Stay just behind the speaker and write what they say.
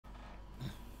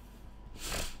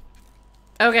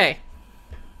Okay.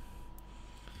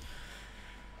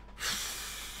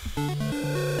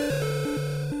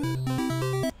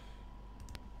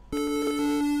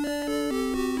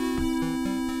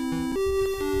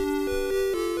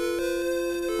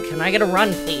 Can I get a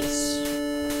run, please?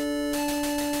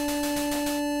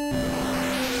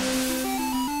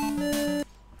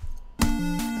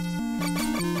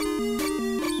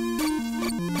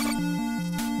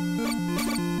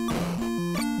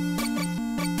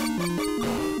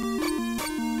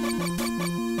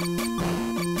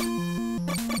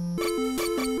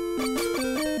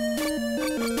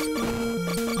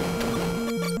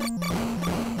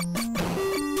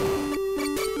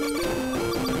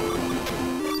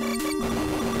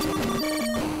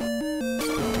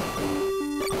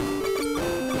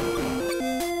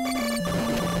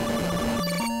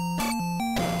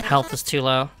 Health is too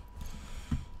low.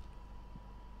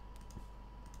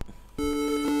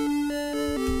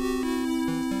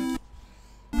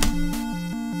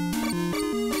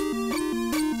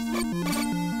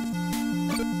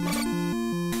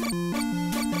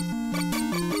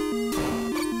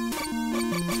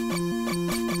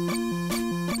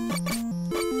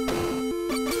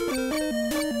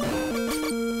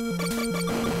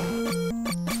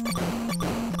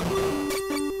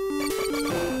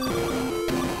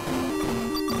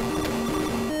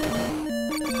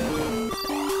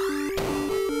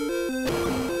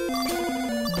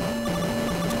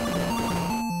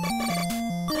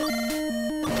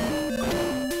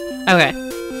 Okay.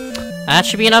 That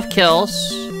should be enough kills.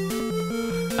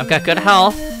 I've got good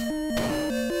health.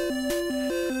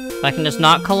 If I can just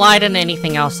not collide into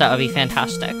anything else, that would be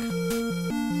fantastic.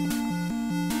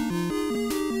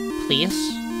 Please?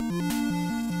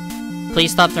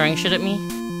 Please stop throwing shit at me?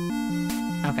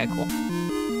 Okay, cool.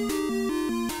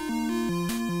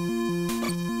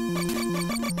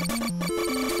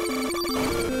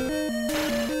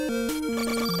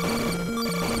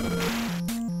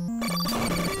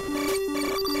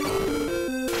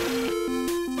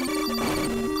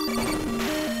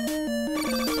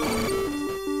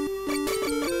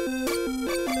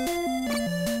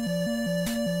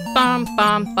 Bum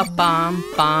bum ba bum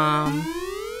bum.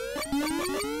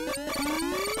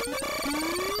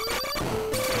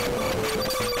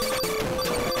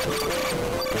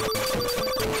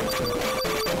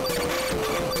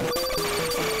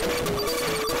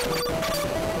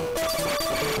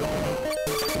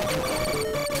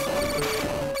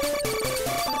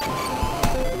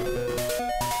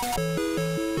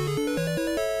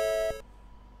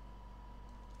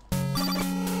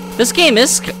 This game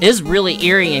is really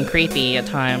eerie and creepy at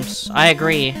times. I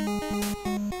agree.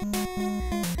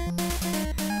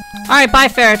 Alright, bye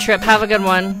Ferrotrip. Have a good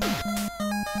one.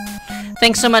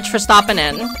 Thanks so much for stopping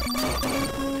in.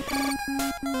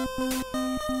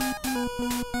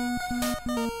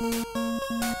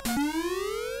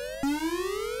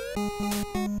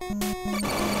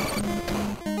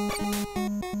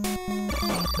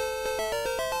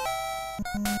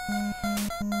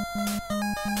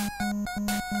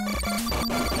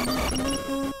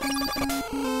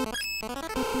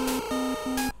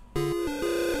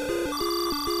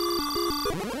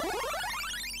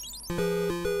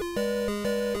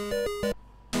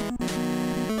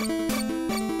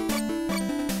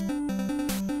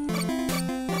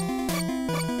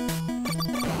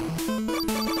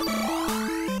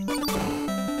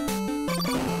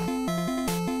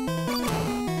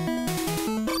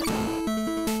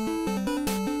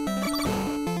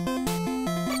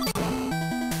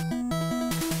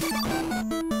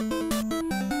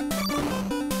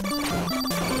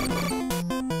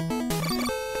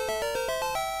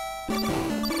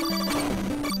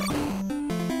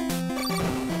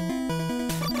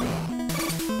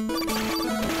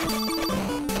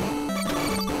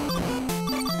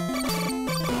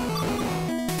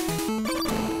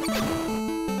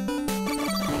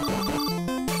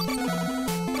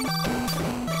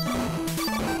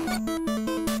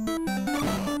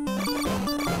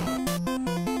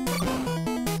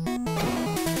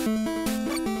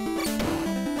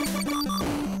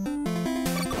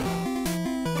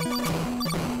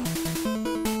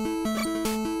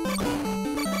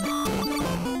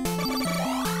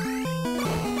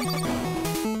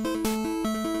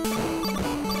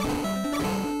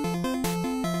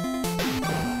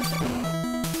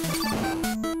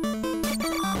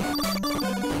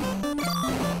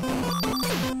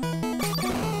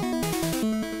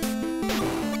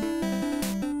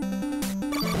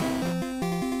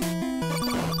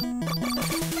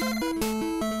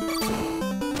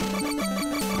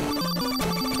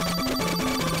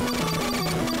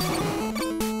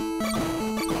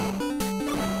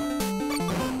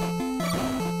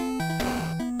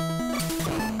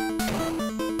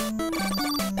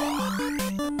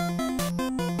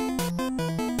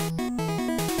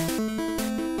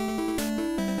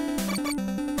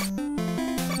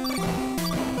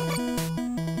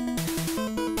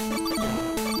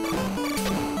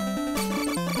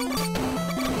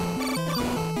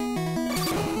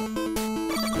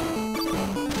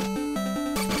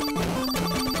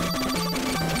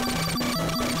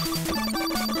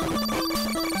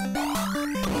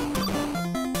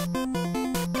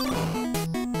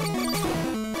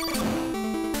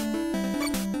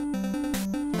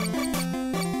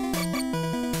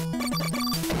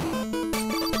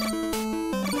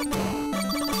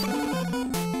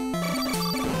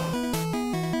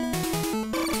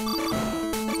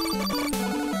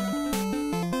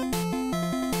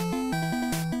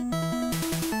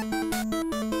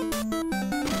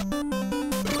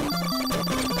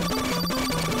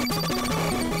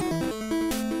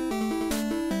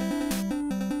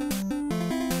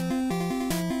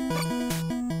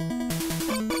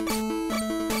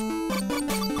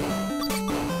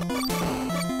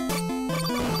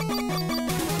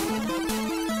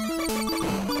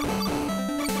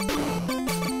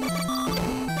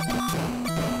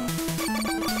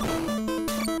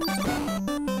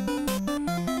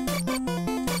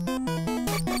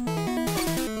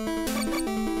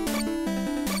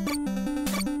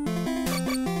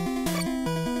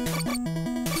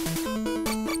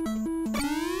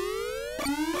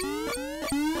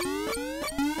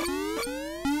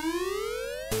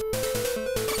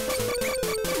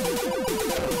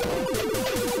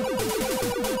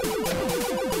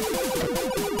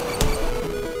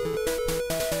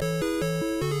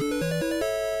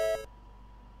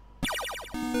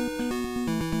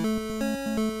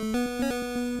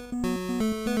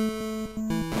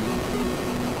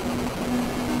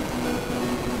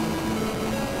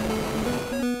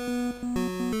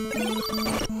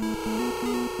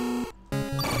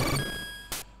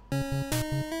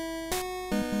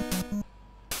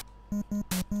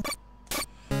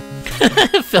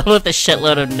 Filled with a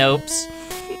shitload of nopes.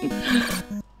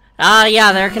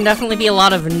 Yeah, there can definitely be a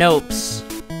lot of nopes.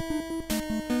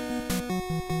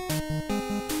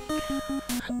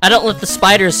 I don't let the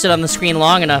spiders sit on the screen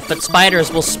long enough, but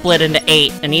spiders will split into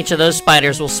 8, and each of those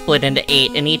spiders will split into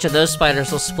 8, and each of those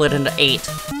spiders will split into 8.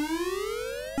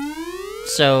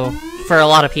 So, for a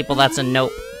lot of people, that's a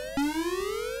nope.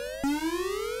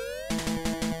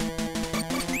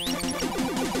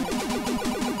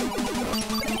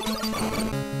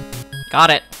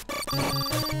 Got it.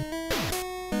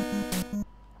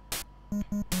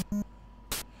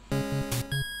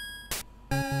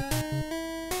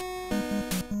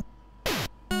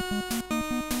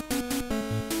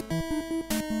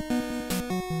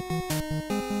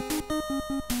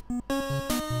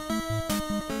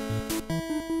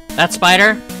 That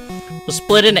spider will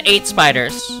split into 8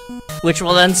 spiders, which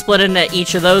will then split into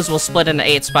each of those will split into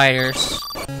 8 spiders.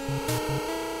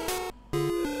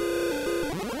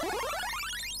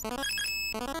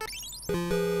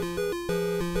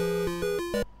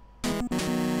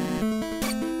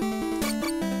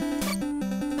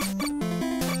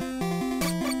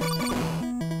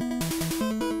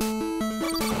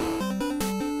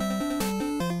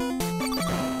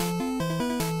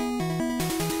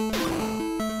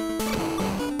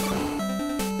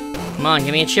 Come on,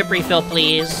 give me a chip refill,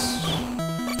 please.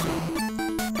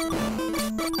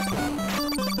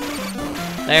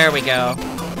 There we go.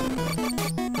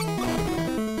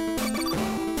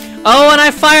 Oh, and I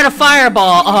fired a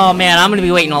fireball! Oh man, I'm gonna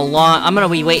be waiting I'm gonna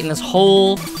be waiting this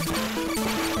whole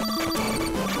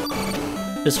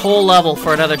level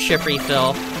for another chip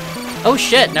refill. Oh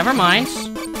shit, never mind.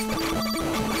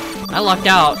 I lucked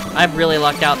out. I really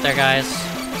lucked out there, guys.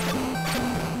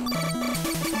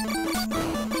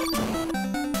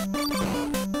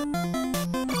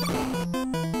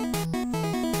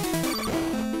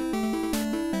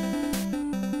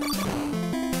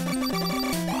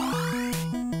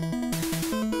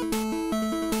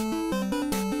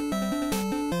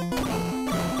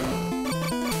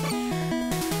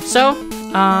 So,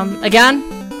 again,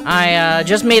 I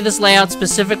just made this layout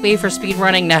specifically for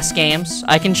speedrunning NES games.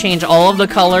 I can change all of the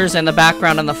colors and the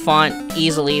background and the font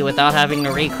easily without having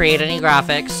to recreate any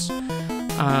graphics.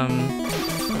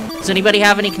 Does anybody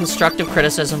have any constructive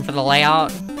criticism for the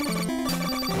layout?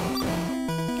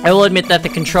 I will admit that the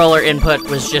controller input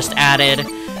was just added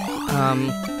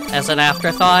as an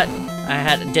afterthought.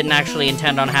 I didn't actually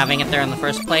intend on having it there in the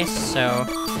first place, so...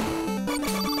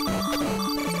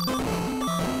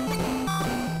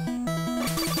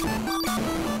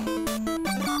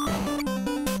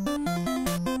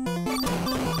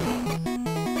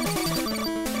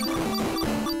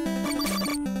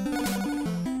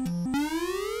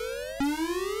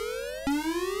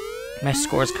 My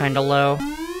score's kinda low.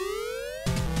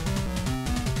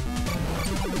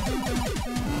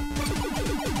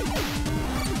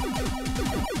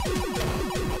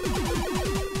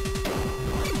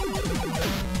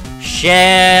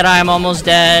 Shit, I'm almost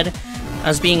dead. I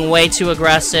was being way too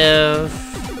aggressive.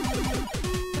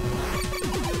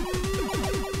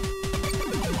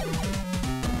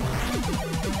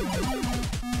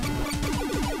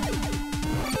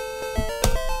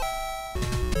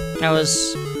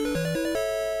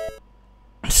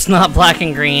 It's not black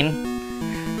and green.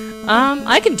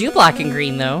 I can do black and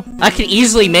green, though. I could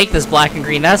easily make this black and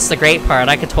green. That's the great part.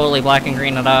 I could totally black and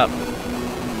green it up.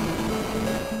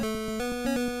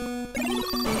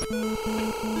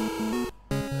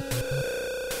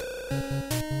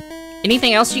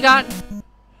 Anything else you got?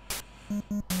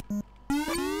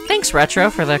 Thanks,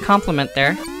 Retro, for the compliment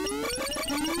there.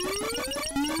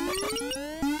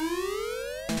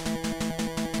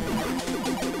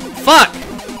 Fuck!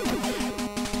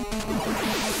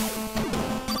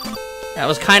 That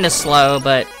was kind of slow,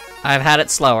 but I've had it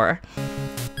slower.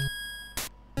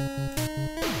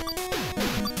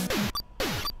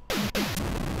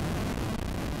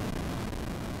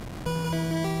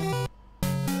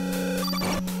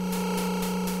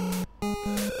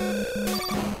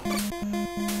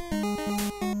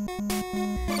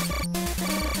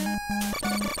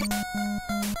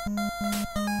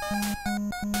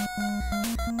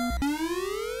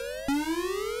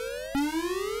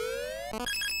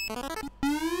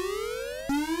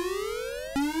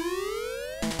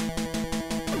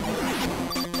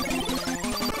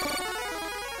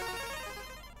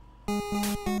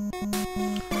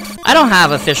 I don't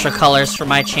have official colors for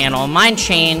my channel. Mine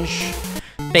change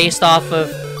based off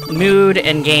of mood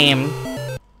and game.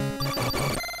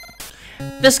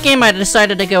 This game I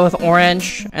decided to go with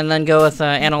orange and then go with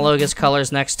analogous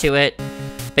colors next to it.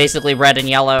 Basically red and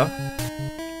yellow.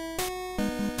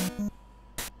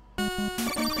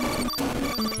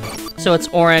 So it's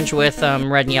orange with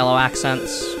red and yellow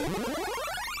accents.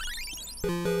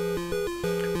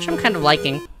 Which I'm kind of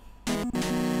liking.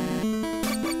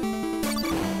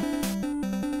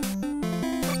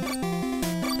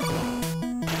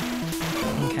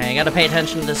 Okay, I gotta pay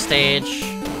attention to this stage.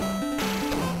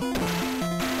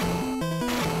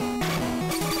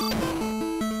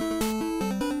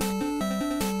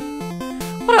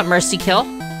 What up, Mercy Kill?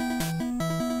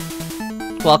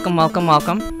 Welcome, welcome,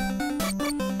 welcome.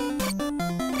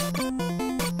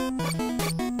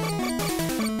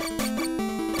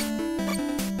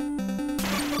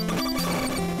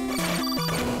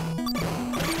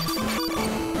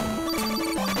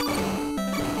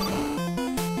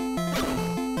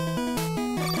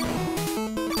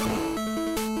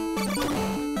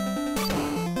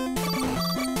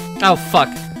 Oh, fuck.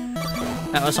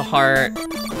 That was a heart.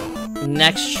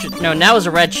 Next no, now is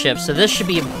a red chip, so this should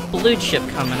be a blue chip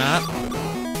coming up.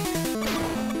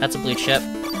 That's a blue chip.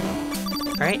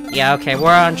 Right? Yeah, okay,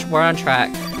 we're on track.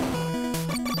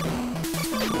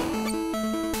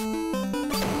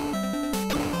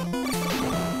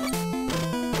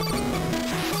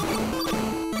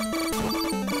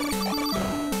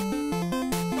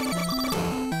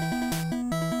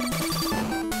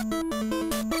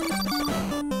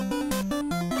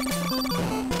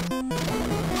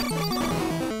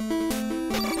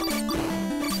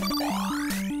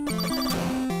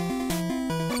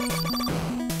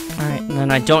 Alright, and then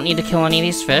I don't need to kill any of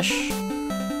these fish.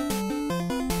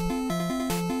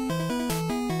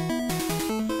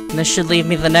 And this should leave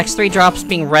me the next 3 drops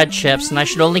being red chips, and I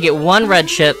should only get 1 red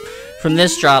chip from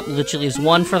this drop, which leaves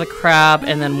 1 for the crab,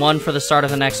 and then 1 for the start of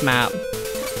the next map.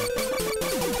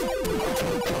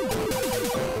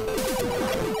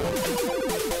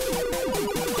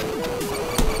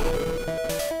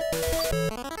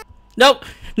 Nope!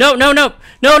 No, no, no!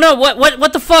 No, no!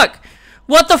 What the fuck?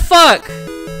 What the fuck?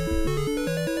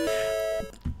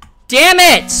 Damn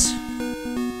it!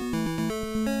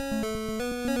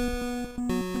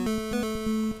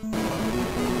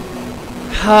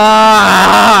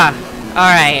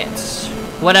 Alright.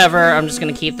 Whatever, I'm just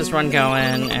gonna keep this run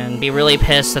going and be really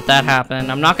pissed that that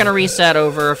happened. I'm not gonna reset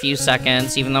over a few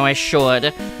seconds, even though I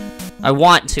should. I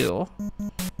want to.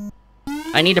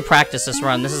 I need to practice this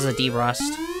run. This is a D-Rust.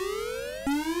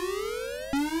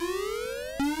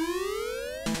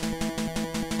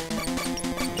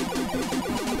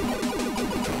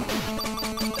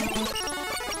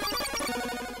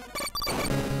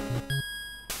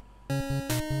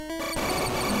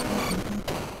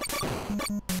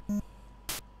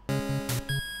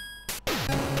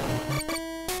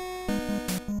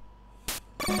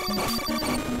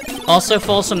 Also,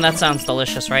 Folsom, that sounds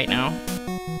delicious right now.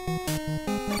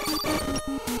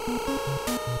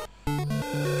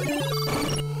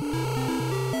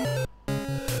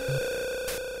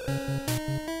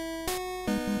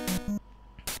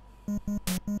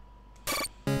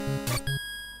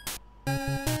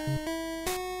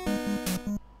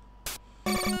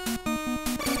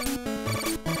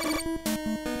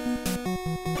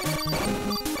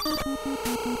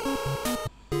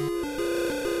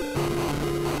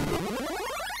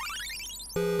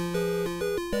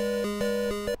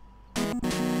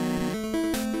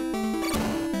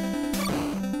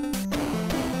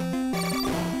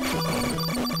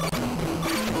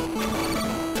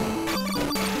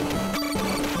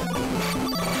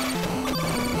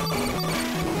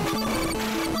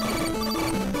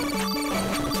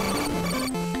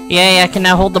 Yay, I can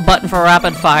now hold the button for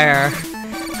rapid fire.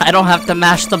 I don't have to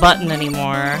mash the button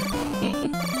anymore.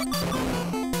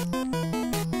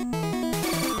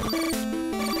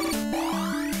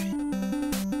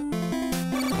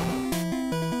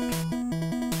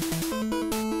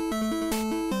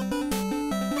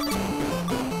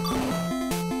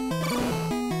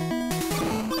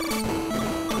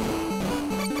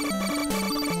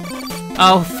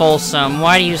 Oh, Folsom,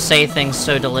 why do you say things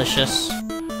so delicious?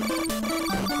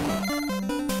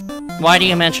 Why do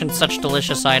you mention such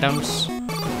delicious items?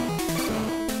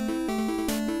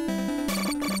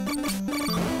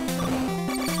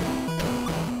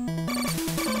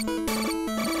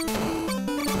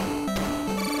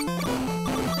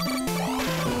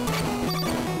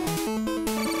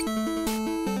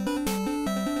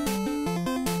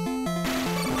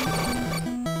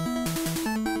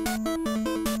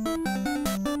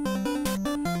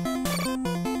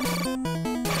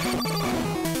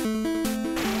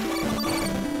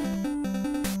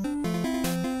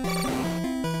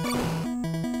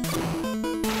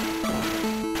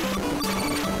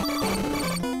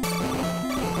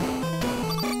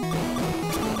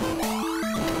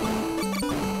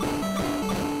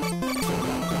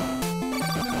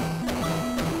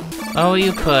 Oh,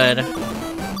 you could.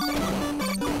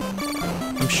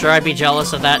 I'm sure I'd be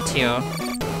jealous of that too.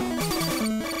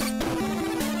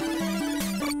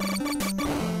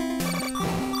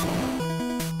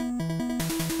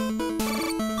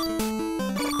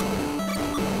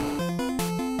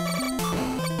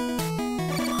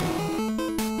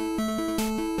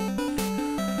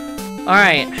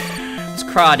 Alright, it's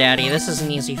Crawdaddy. This is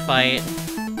an easy fight.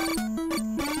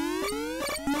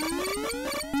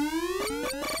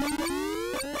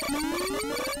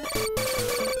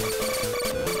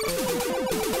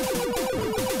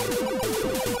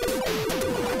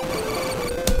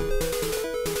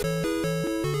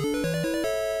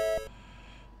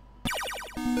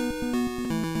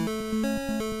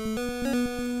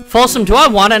 Folsom, do I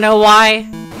want to know why?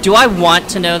 Do I want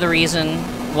to know the reason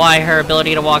why her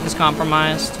ability to walk is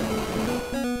compromised?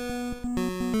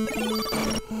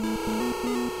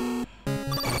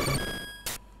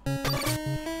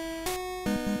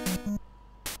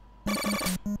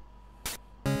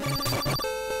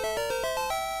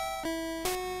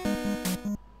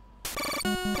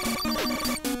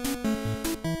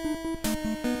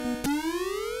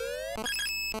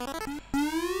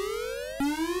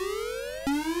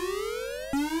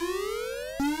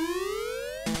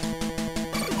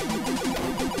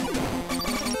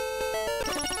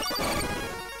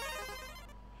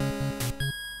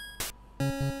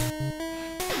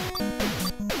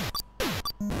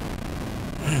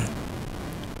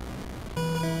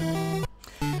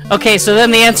 Okay, so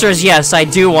then the answer is yes, I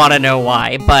do want to know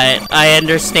why, but I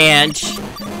understand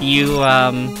you,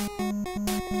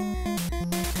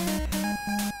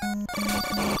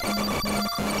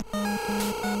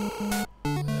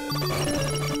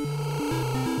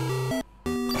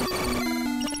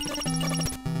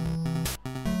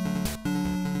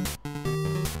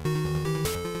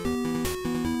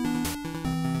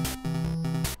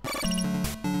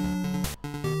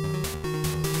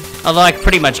 although I can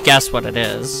pretty much guess what it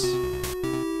is.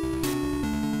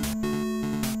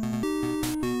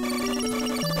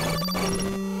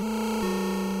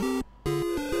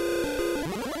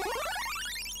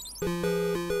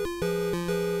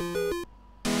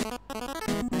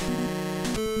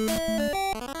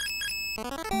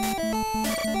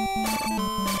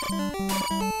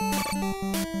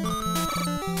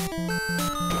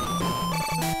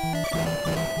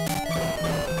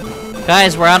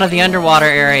 Guys, we're out of the underwater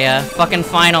area. Fucking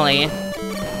finally.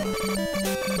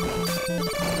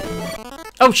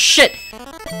 Oh shit!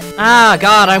 Ah,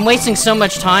 God, I'm wasting so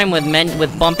much time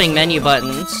with bumping menu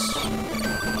buttons.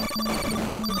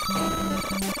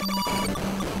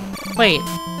 Wait.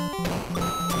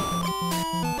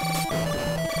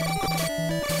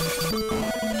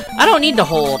 I don't need to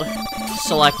hold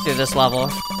select through this level.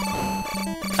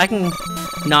 I can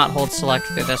not hold select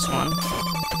through this one.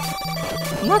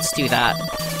 Let's do that.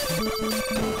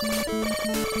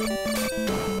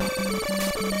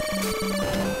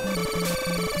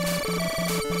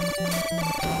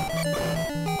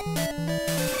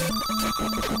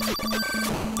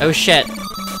 Oh shit.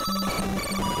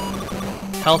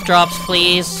 Health drops,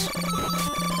 please.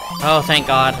 Oh, thank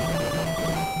God.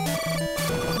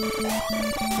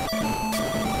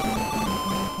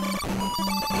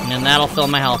 And that'll fill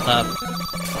my health up.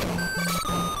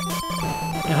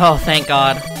 Oh, thank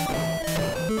God.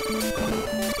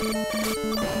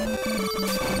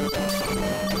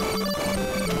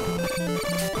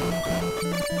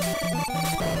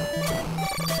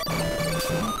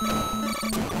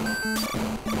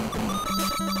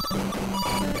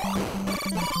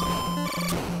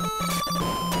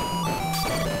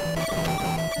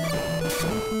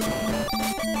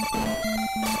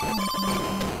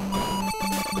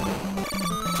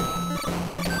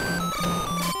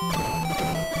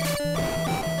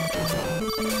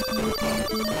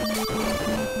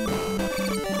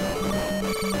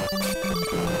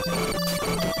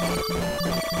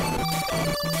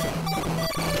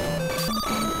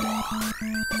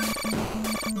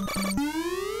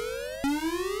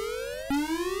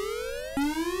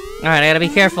 Alright, I gotta be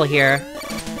careful here.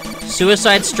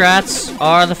 Suicide strats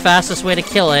are the fastest way to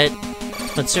kill it,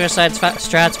 but suicide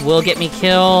strats will get me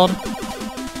killed.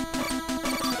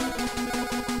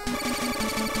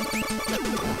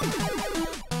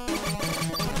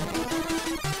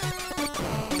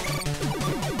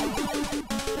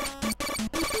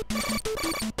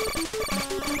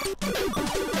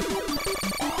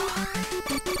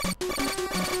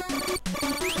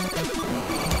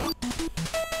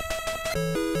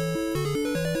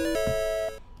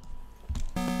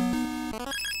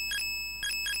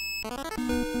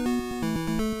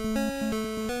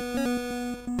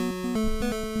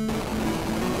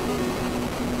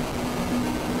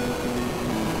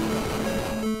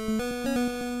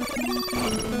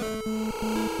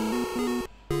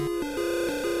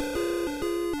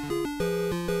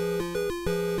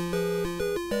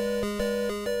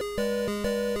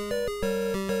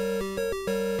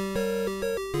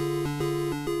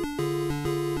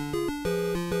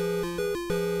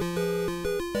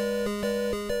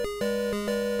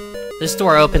 This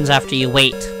door opens after you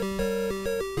wait.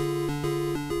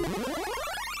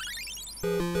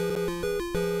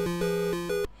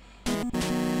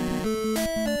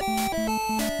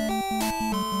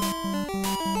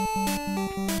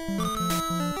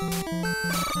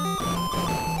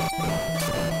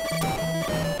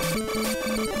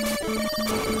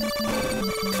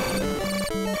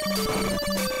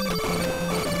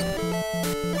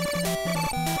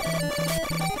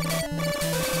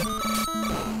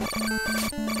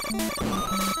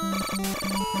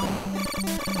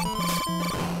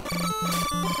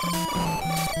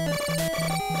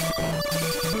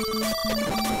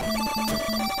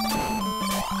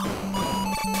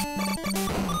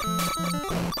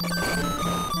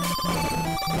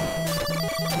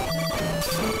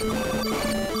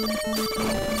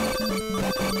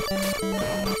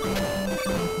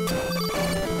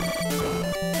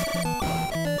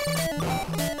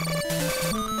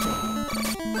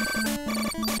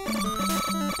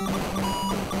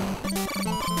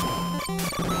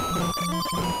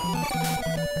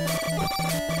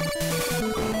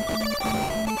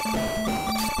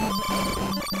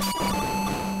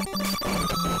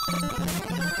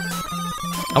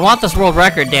 I want this world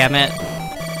record, damn it.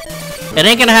 It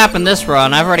ain't gonna happen this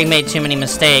run. I've already made too many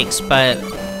mistakes, but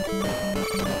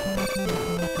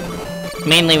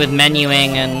mainly with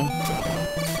menuing and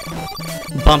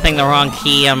bumping the wrong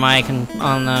key on my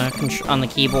on the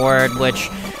keyboard, which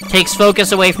takes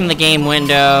focus away from the game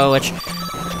window, which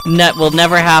will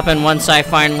never happen once I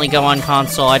finally go on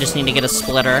console. I just need to get a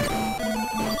splitter.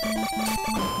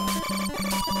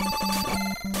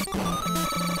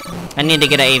 I need to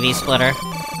get an AV splitter.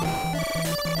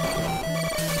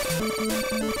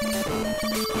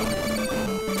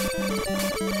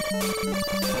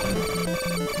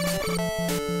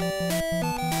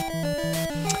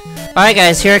 Alright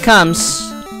guys, here it comes.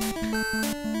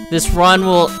 This run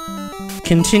will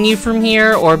continue from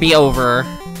here or be over.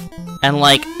 And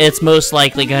like, it's most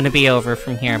likely going to be over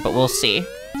from here, but we'll see.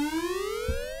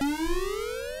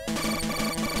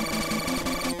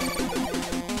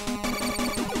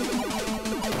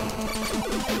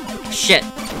 Shit.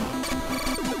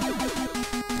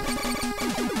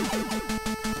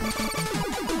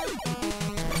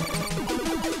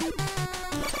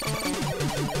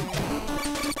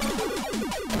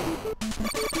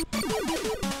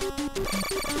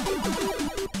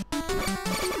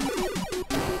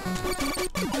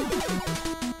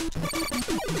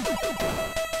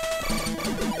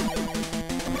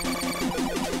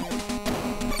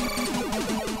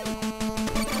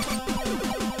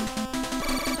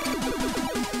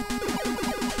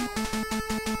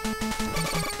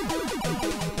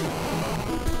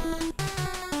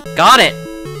 Got it!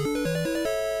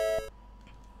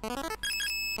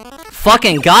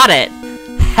 Fucking got it!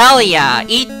 Hell yeah!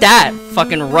 Eat that,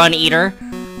 fucking run eater!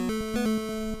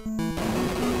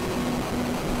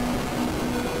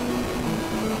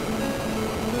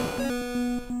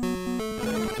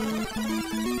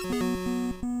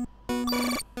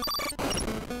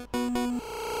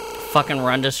 Fucking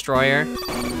run destroyer.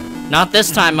 Not this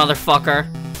time, motherfucker.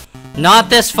 Not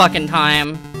this fucking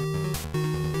time.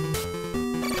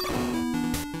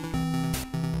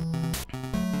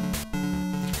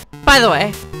 By the way,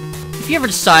 if you ever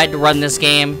decide to run this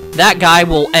game, that guy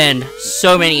will end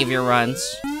so many of your runs.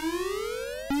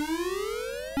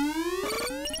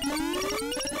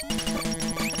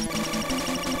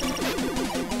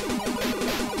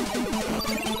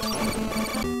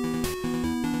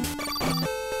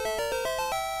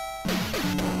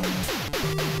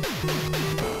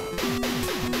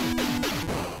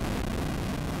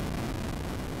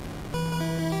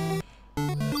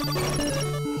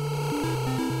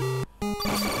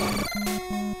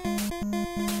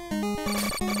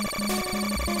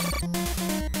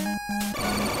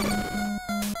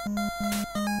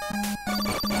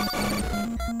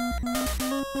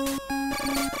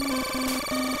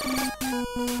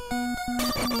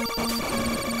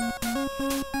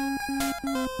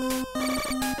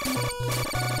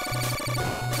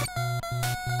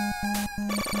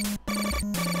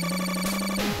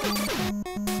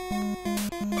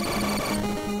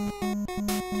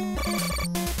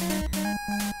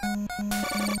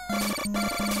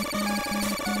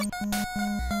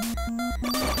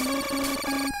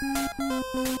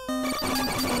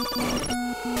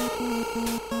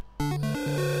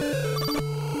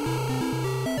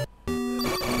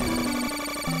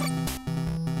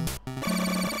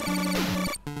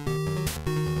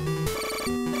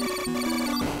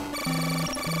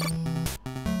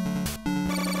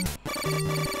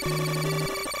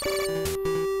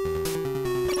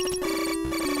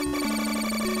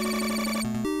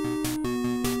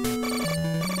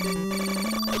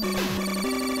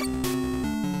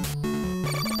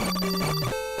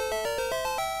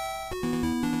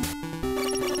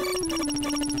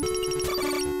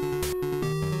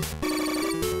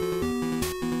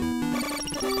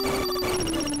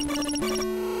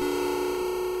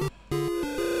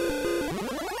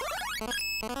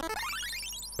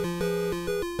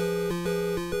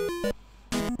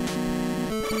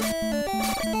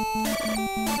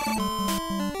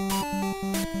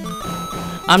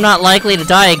 I'm not likely to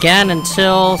die again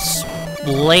until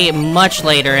much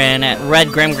later at Red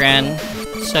Grimgrin.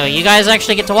 So you guys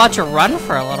actually get to watch a run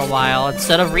for a little while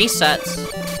instead of resets.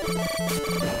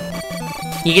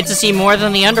 You get to see more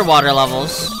than the underwater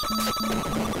levels.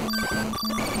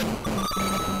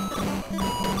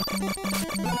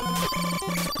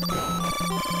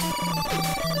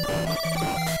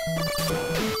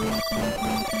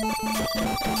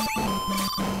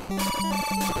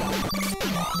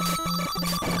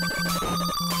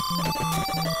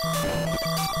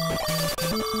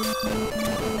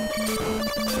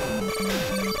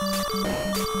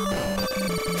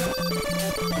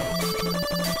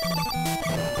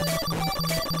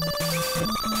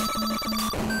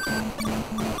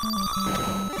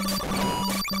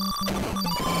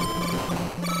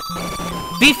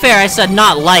 Be fair, I said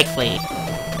not likely.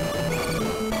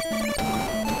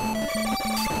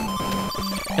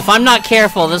 If I'm not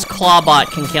careful, this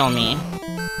Clawbot can kill me.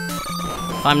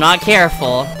 If I'm not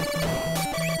careful,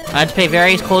 I have to pay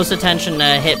very close attention to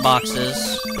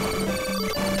hitboxes.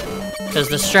 Because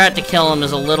the strat to kill him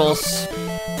is a little...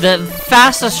 The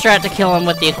fastest strat to kill him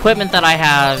with the equipment that I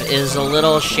have is a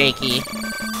little shaky.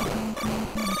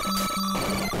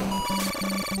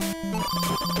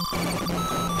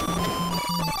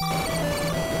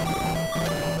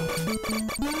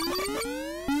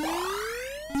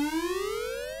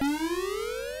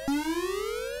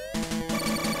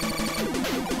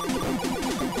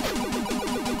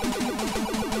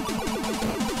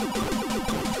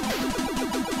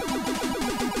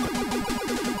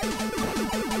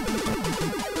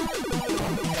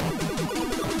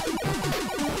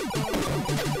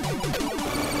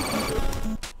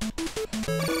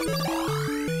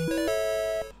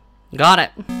 Got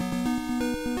it.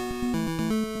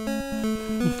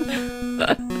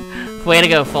 Way to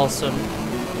go, Folsom.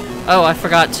 Oh, I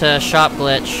forgot to shop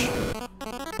glitch.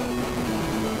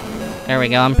 There we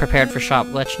go, I'm prepared for shop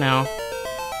glitch now.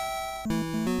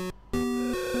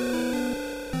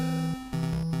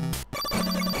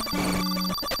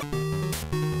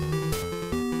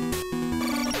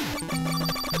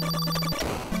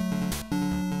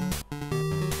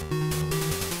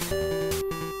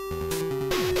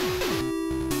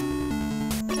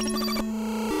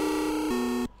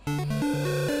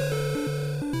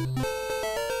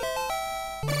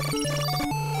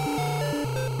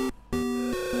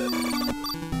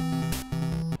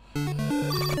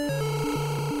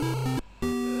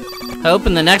 Hope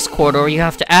in the next corridor you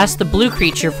have to ask the blue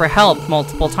creature for help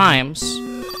multiple times.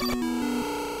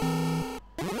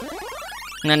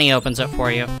 And then he opens it for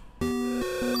you.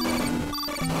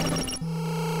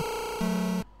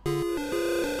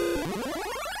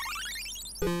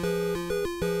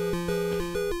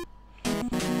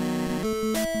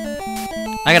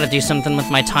 I gotta do something with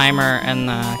my timer and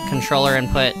the controller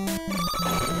input.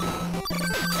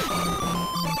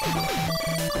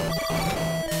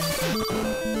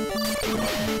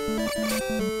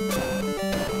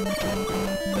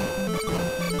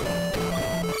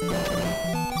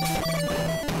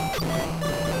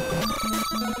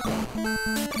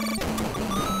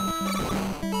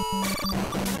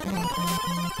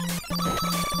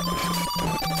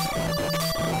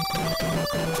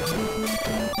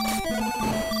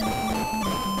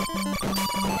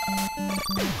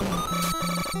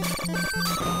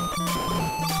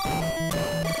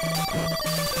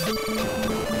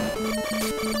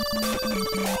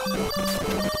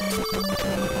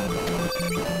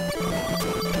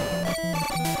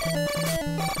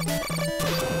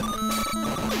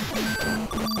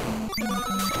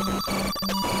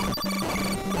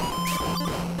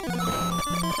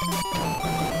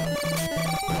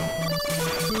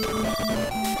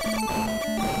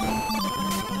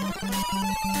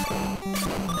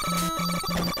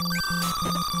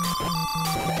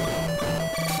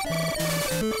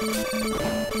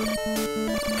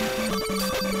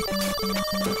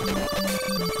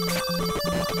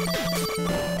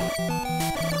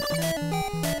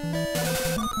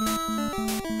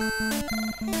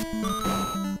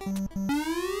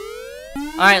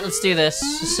 Alright, let's do this.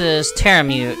 This is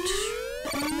Terramute.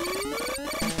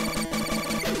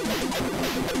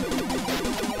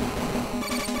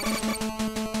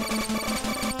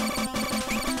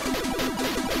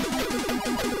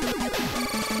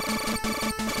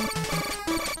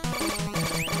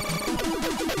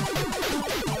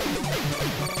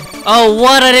 Oh,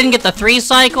 what? I didn't get the 3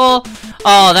 cycle?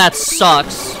 Oh, that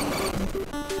sucks.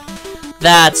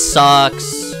 That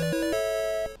sucks.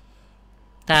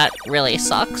 That really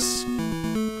sucks.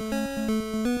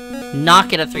 Not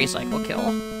get a 3 cycle kill.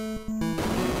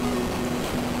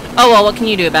 Oh well, what can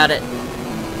you do about it?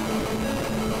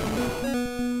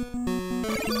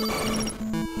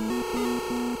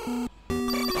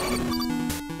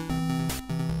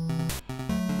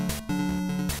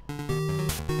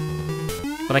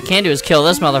 What I can do is kill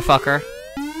this motherfucker.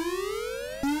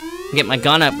 Get my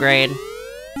gun upgrade.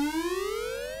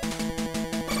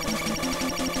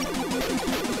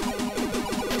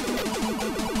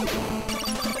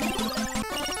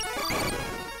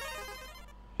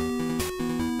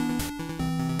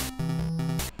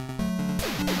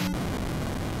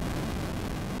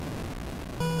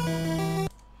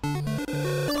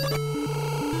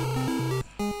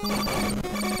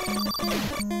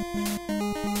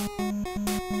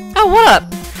 Oh, what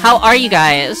up? How are you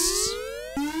guys?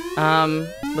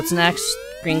 What's next?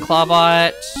 Green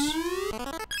Clawbot.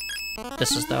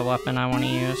 This is the weapon I want to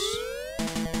use.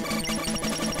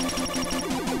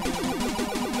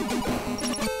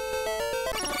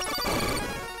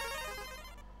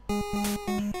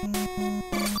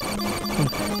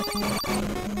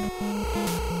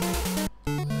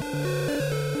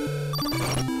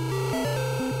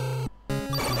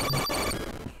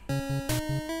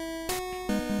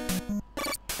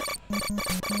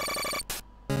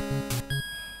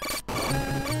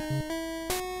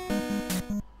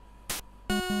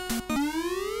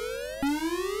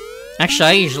 Actually,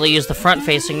 I usually use the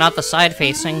front-facing, not the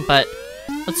side-facing, but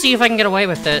let's see if I can get away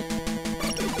with it.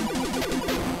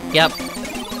 Yep.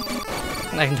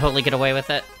 I can totally get away with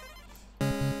it.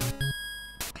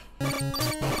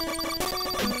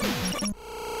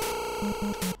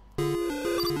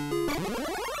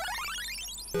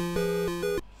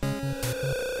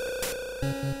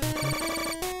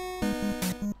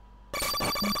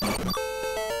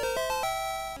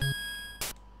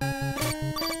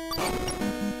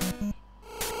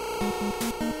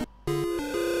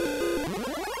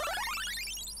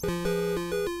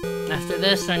 After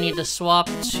this, I need to swap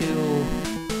to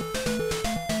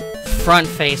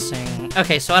front-facing.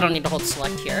 Okay, so I don't need to hold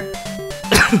select here.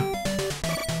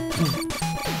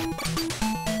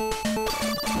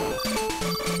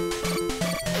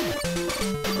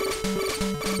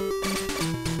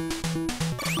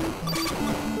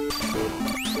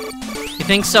 You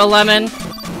think so, Lemon?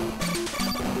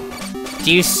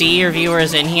 Do you see your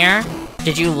viewers in here?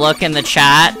 Did you look in the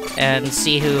chat and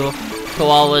see who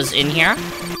all was in here?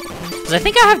 Because I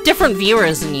think I have different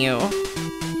viewers than you.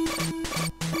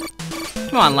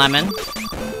 Come on, Lemon.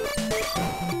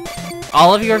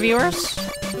 All of your viewers?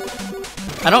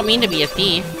 I don't mean to be a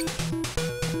thief.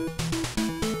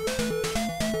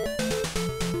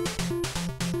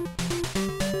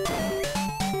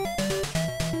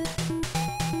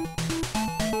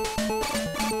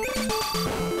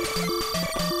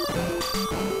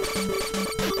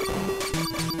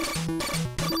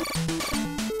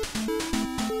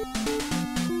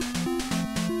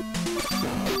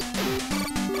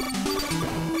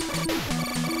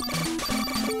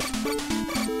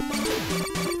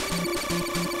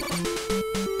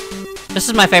 This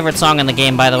is my favorite song in the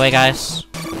game, by the way, guys.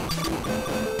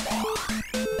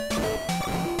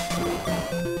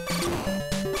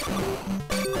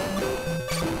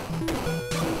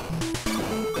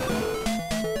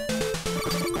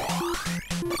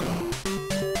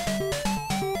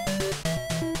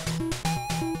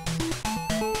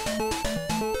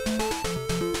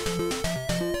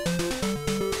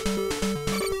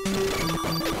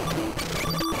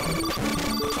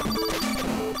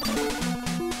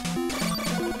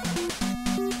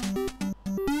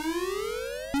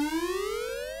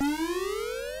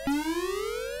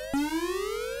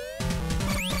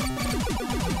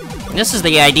 This is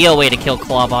the ideal way to kill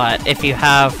Clawbot if you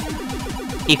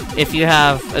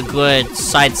have a good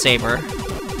side saber,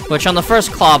 which on the first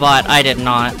Clawbot I did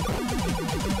not.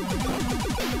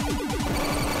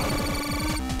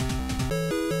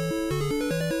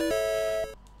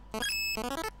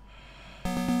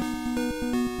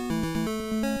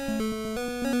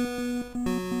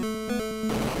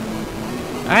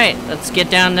 Alright, let's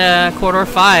get down to Corridor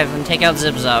 5 and take out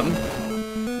Zibzub.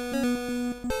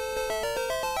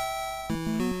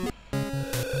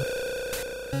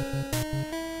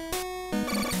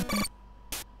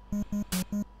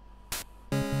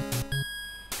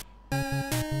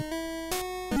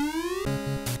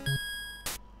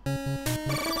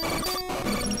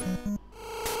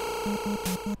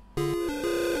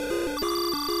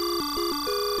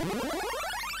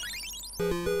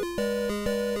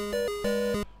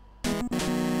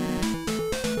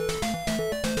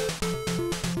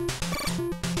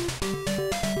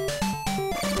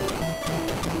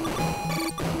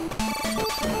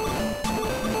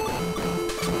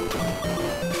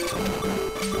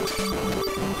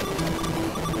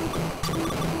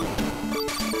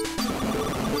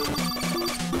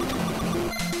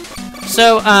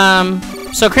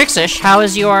 So Krixish, how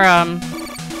was your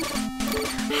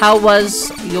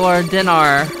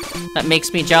dinner That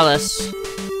makes me jealous.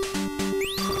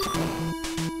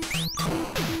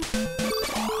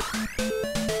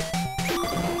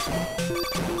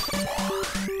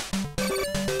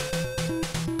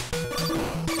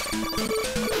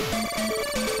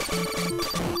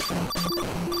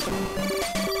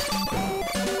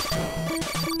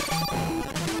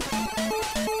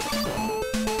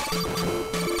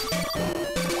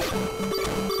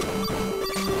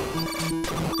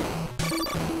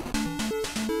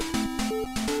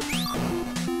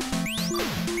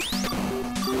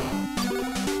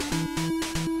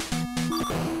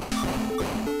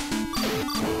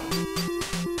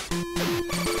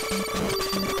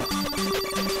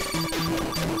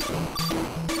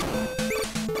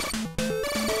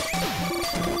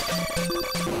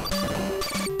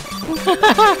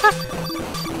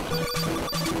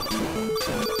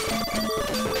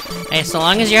 Hey, so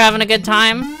long as you're having a good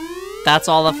time, that's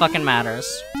all that fucking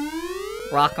matters.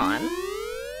 Rock on.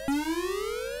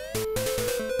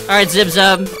 Alright,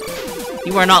 Zib-Zub.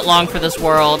 You are not long for this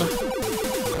world.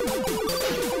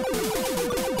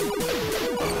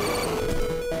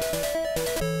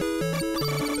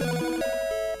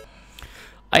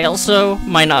 I also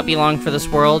might not be long for this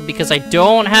world because I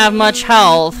don't have much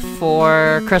health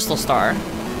for Crystal Star.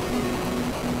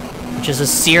 Which is a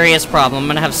serious problem. I'm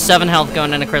gonna have 7 health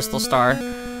going into Crystal Star.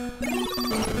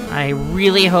 I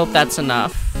really hope that's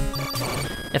enough.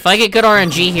 If I get good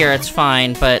RNG here, it's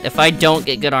fine, but if I don't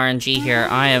get good RNG here,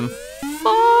 I am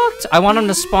fucked. I want him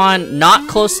to spawn not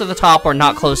close to the top or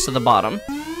not close to the bottom.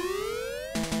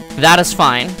 That is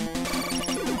fine.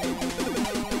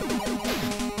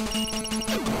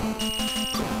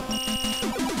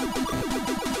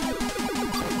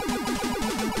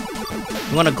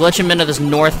 You want to glitch him into this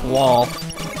north wall.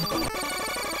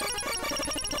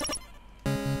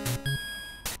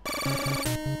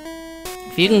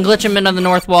 If you can glitch him into the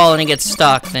north wall and he gets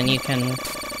stuck, then you can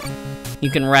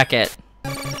wreck it.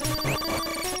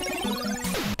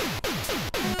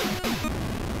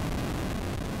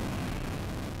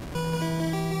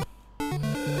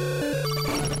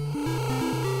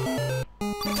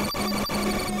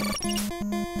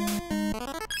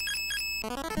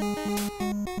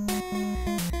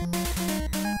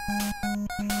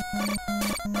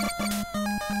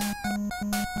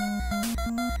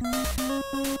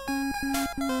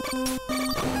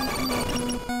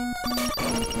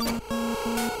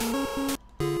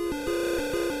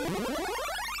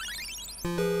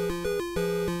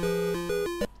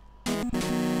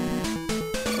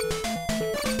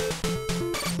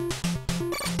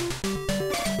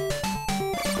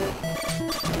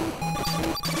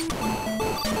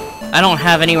 I don't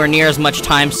have anywhere near as much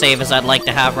time save as I'd like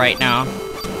to have right now.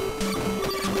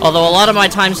 Although a lot of my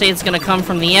time save is going to come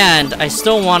from the end, I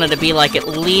still wanted to be like at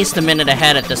least a minute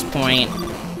ahead at this point.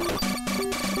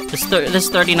 This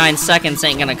 39 seconds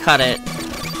ain't going to cut it.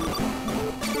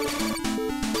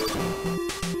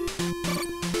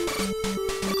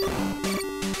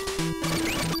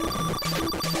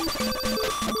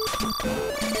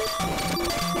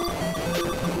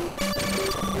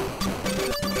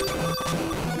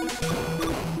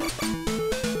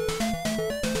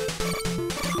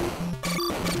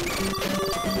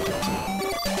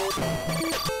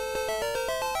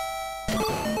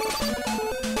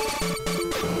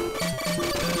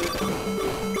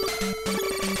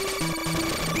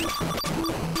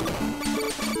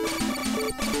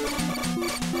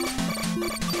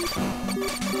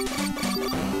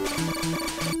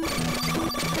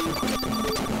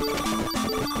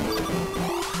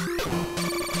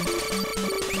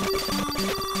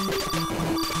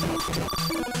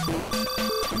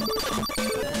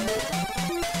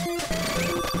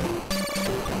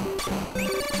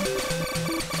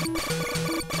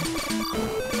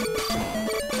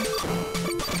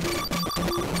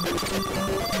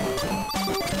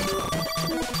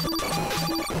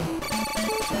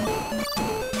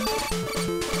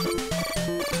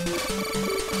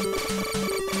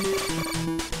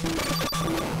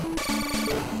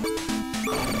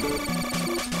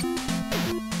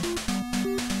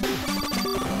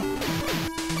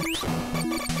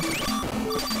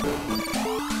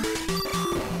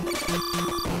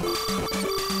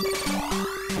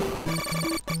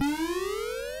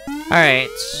 Alright.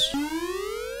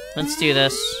 Let's do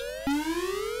this.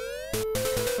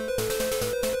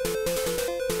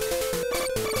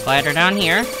 Glider down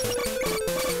here.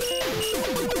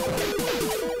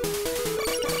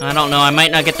 I don't know, I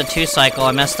might not get the 2 cycle,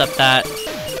 I messed up that.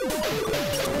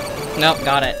 Nope,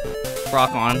 got it.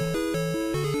 Rock on.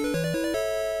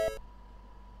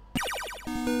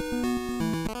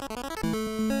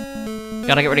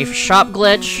 Gotta get ready for shop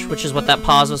glitch, which is what that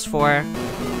pause was for.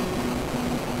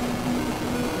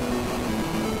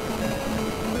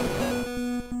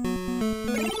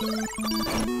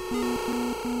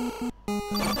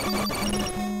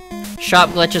 Shop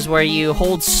glitch is where you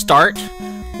hold start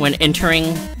when entering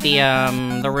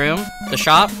the room, the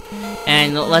shop,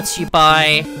 and it lets you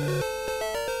buy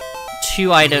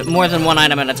more than one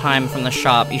item at a time from the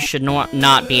shop. You should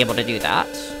not be able to do that.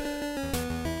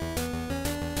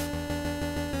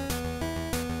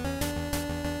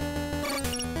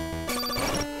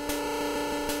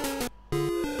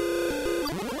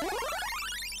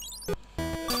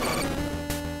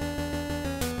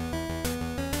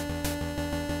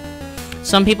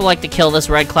 Some people like to kill this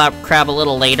red crab a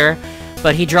little later,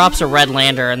 but he drops a red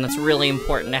lander, and that's really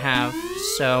important to have,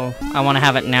 so I want to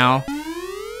have it now.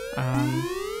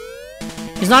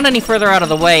 He's not any further out of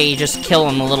the way, you just kill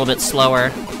him a little bit slower.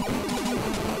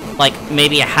 Like,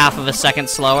 maybe a half of a second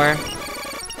slower.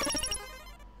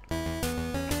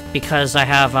 Because I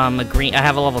have I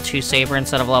have a level 2 saber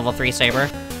instead of a level 3 saber.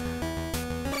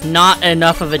 Not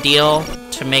enough of a deal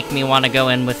to make me want to go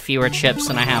in with fewer chips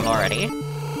than I have already.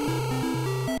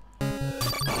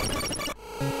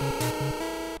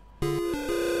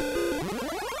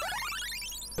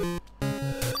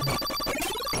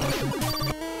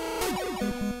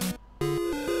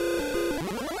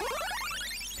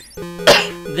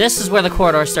 This is where the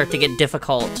corridors start to get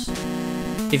difficult.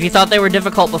 If you thought they were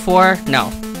difficult before,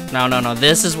 no. No, no, no.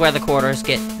 This is where the corridors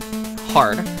get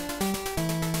hard.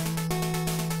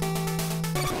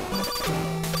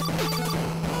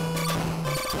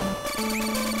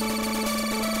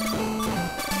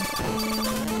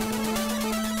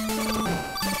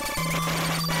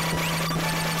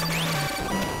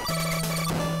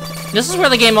 This is where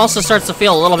the game also starts to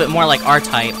feel a little bit more like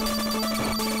R-Type.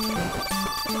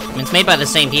 I mean, it's made by the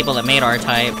same people that made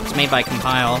R-Type. It's made by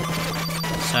Compile.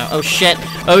 So, oh shit!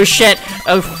 Oh shit!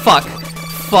 Oh fuck!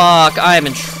 Fuck! I am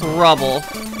in trouble.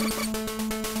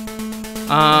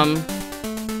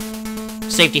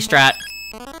 Safety strat.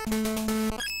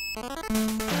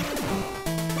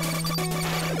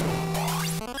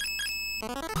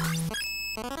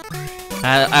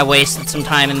 I wasted some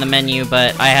time in the menu,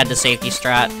 but I had to safety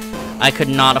strat. I could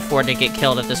not afford to get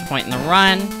killed at this point in the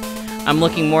run. I'm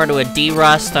looking more to a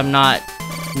D-Rust. I'm not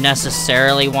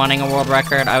necessarily wanting a world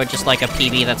record. I would just like a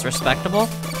PB that's respectable.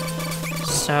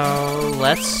 So,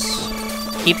 let's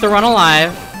keep the run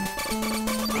alive.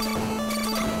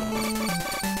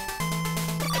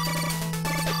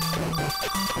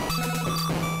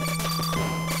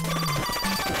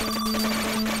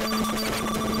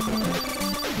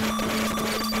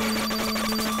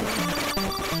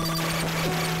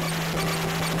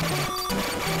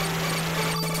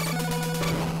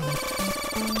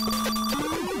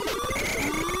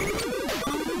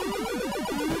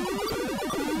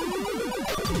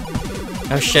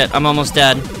 Oh shit, I'm almost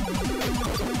dead.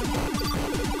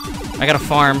 I gotta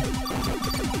farm.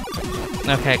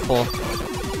 Okay, cool.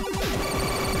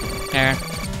 There.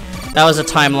 That was a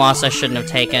time loss I shouldn't have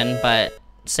taken, but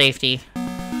safety.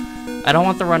 I don't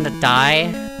want the run to die.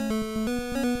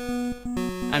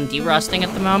 I'm derusting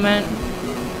at the moment.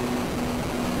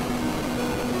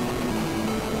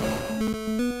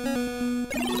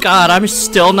 God, I'm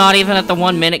still not even at the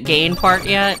 1 minute gain part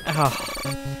yet. Oh,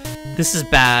 this is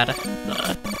bad.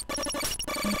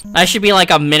 I should be like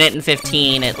 1 minute and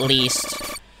 15 at least.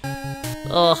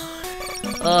 Ugh.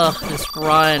 Ugh, this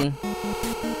run.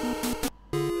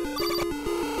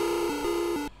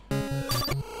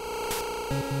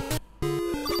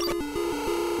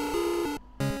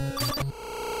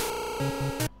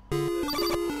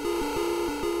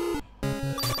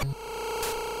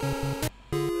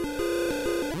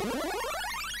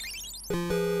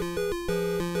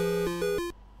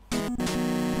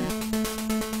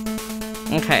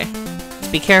 Okay, let's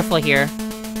be careful here.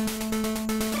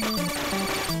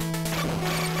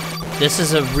 This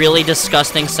is a really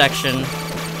disgusting section.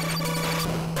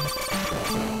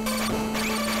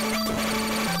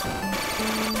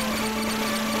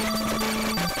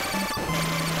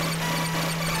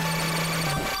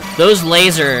 Those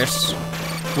lasers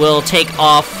will take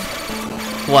off,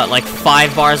 what, like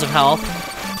 5 bars of health?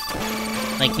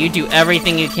 Like, you do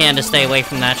everything you can to stay away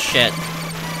from that shit.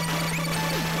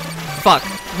 Fuck.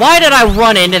 Why did I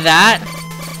run into that?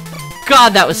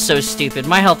 God, that was so stupid.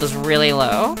 My health is really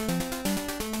low.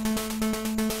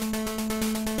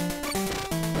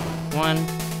 1,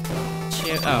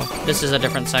 2... Oh, this is a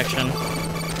different section.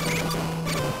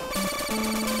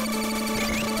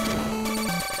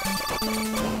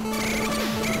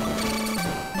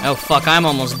 Oh, fuck, I'm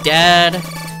almost dead.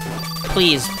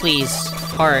 Please, please.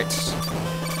 Hearts.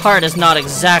 Heart is not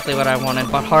exactly what I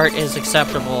wanted, but heart is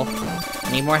acceptable.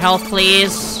 I need more health,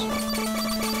 please.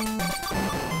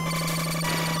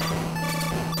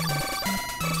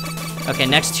 Okay,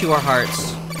 next two are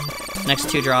hearts. Next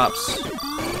two drops.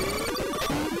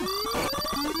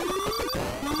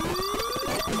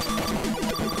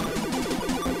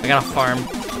 I gotta farm.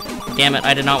 Damn it,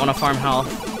 I did not want to farm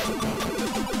health.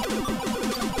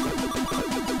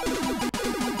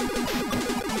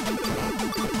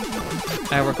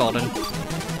 Alright, we're golden.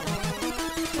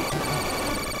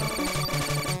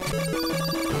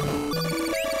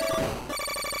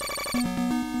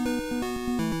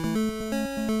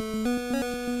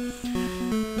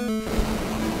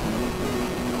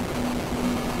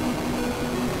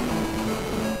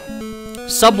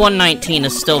 Sub 119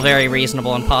 is still very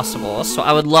reasonable and possible, so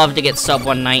I would love to get sub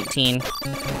 119.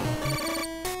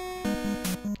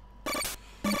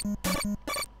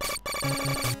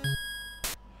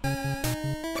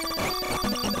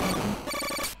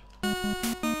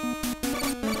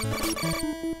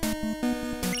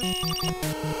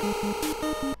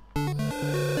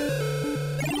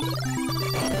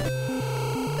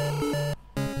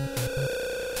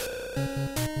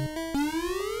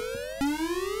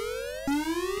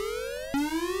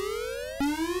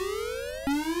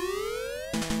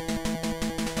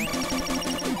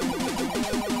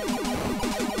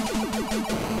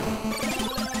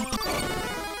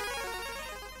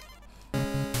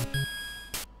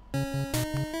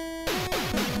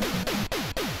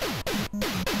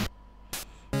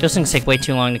 Those things take way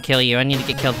too long to kill you. I need to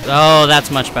get killed. Oh,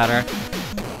 that's much better.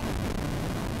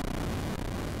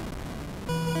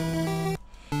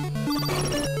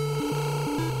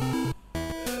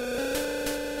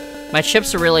 My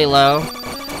chips are really low,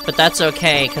 but that's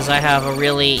okay, because I have a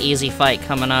really easy fight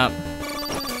coming up.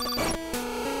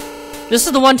 This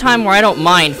is the one time where I don't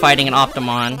mind fighting an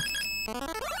Optimon.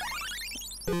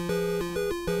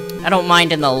 I don't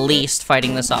mind in the least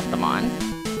fighting this Optimon.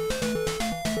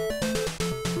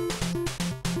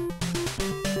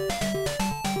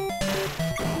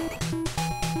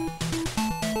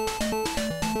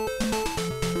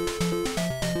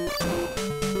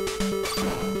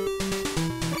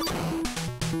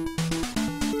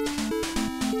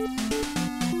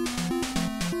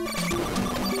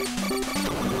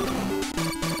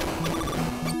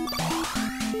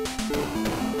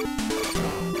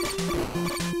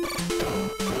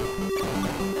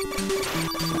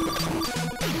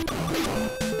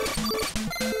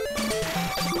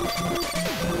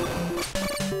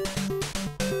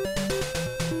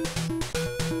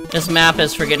 This map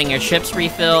is for getting your chips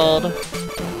refilled.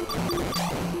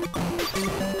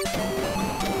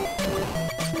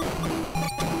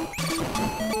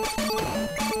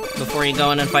 Before you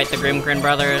go in and fight the Grimgrin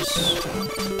brothers.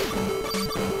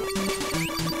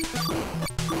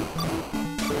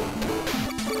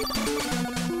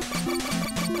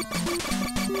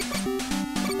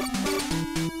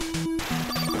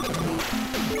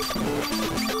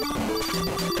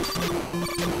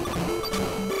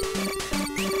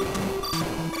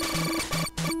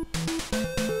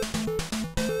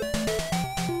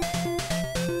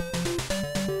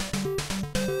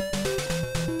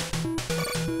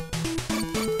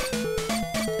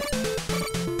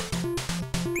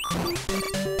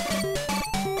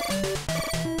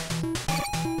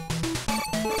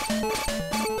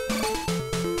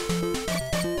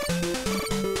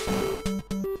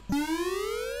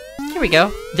 Here we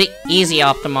go. The easy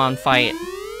Optimon fight.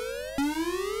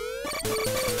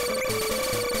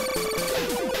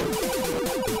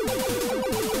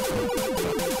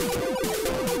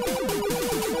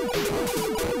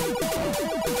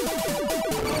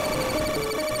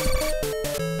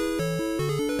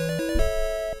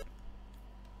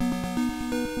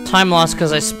 Time loss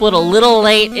because I split a little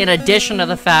late, in addition to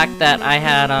the fact that I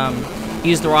had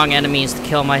used the wrong enemies to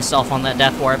kill myself on that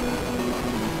Death Warp.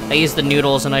 I used the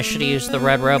noodles and I should have used the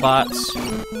red robots.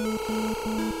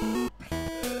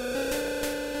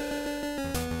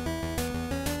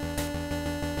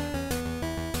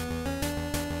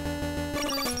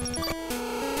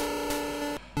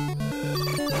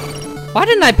 Why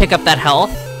didn't I pick up that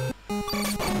health?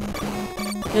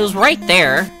 It was right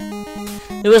there.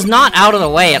 It was not out of the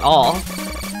way at all.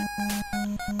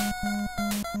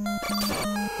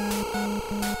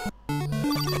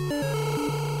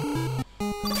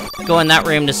 Go in that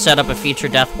room to set up a future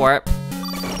Death Warp.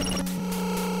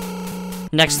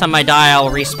 Next time I die, I'll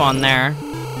respawn there.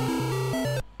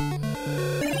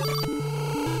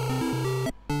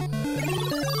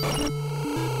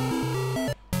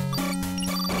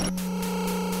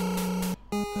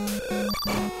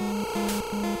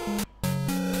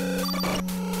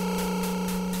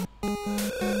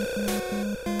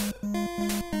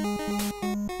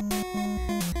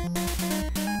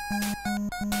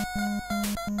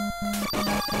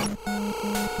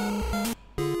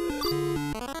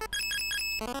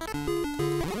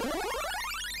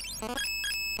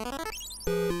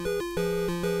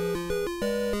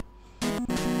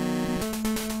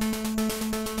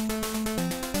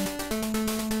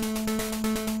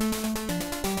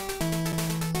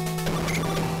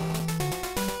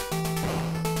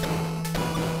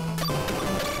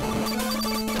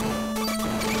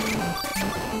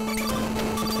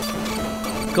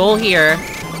 goal here,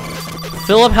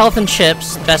 fill up health and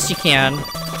chips best you can.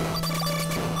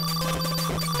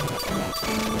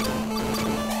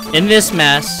 In this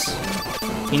mess,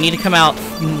 you need to come out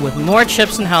with more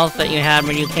chips and health that you had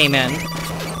when you came in.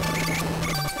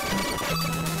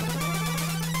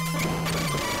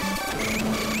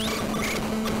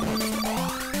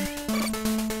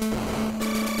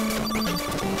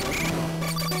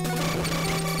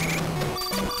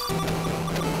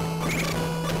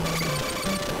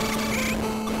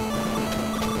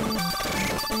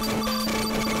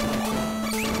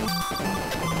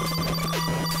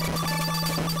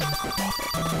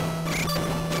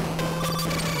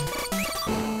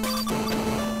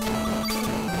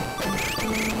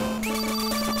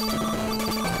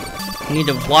 You need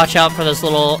to watch out for those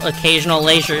little occasional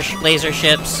laser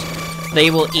ships. They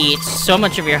will eat so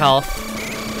much of your health.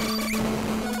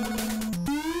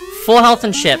 Full health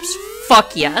and chips.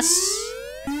 Fuck yes.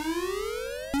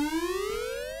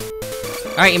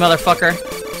 Alright, you motherfucker.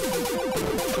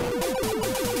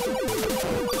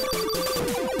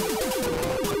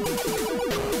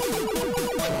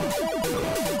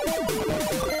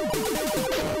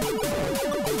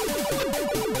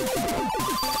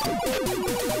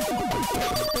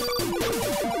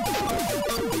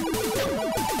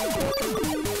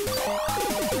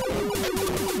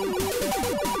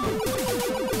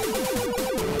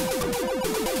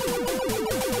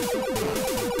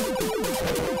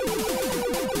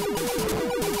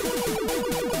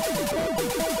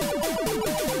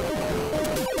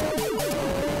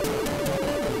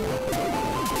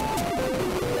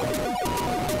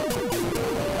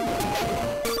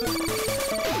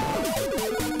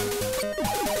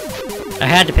 I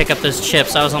had to pick up those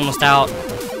chips, I was almost out.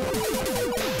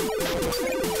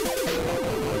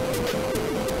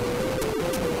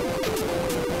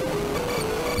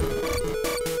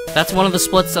 That's one of the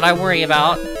splits that I worry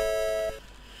about.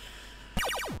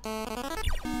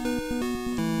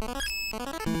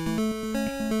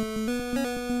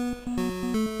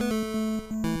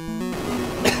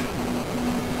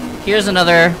 Here's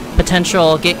another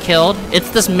potential get killed. It's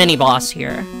this mini-boss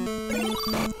here.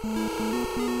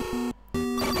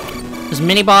 This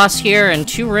mini-boss here in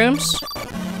 2 rooms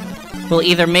will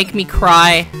either make me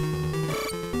cry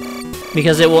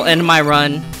because it will end my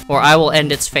run, or I will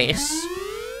end its face.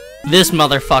 This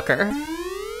motherfucker.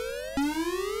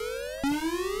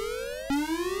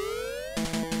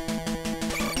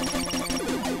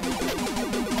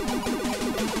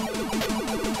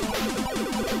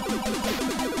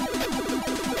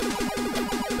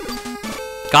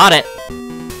 Got it.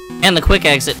 And the quick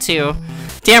exit, too.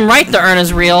 Damn right the urn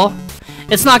is real.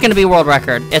 It's not gonna be world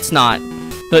record. It's not.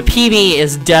 But PB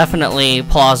is definitely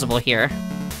plausible here.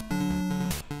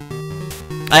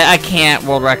 I can't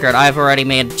world record. I've already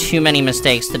made too many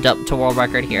mistakes to world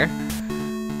record here.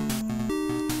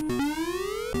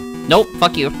 Nope,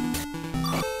 fuck you.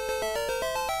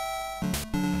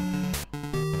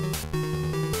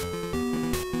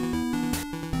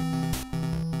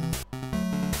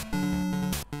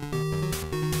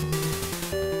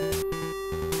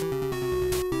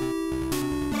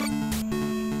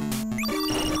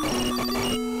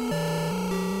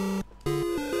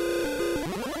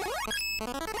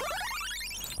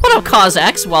 What up, Cause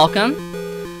X? Welcome.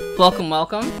 Welcome,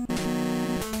 welcome.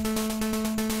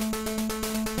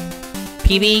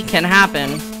 PB can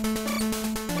happen.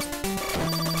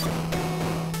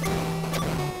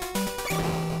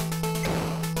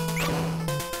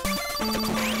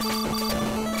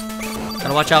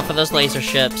 Gotta watch out for those laser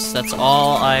ships. That's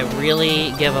all I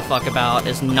really give a fuck about,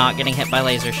 is not getting hit by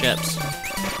laser ships.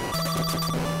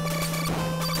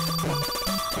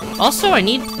 Also, I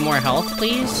need more health,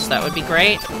 please. That would be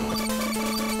great.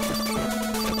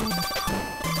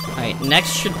 Alright,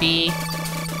 next should be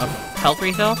a health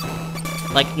refill.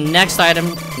 Like, next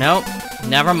item. Nope.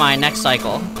 Never mind, next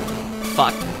cycle.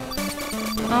 Fuck.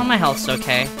 Oh, my health's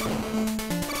okay.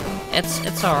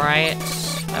 It's alright.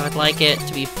 I would like it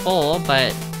to be full,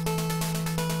 but...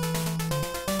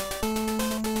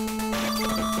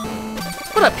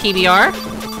 What up, PBR?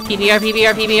 PBR,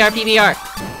 PBR, PBR, PBR.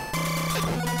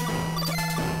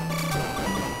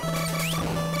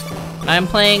 I'm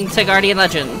playing Tegardian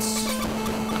Legends.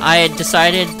 I had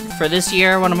decided for this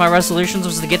year, one of my resolutions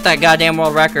was to get that goddamn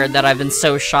world record that I've been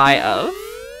so shy of.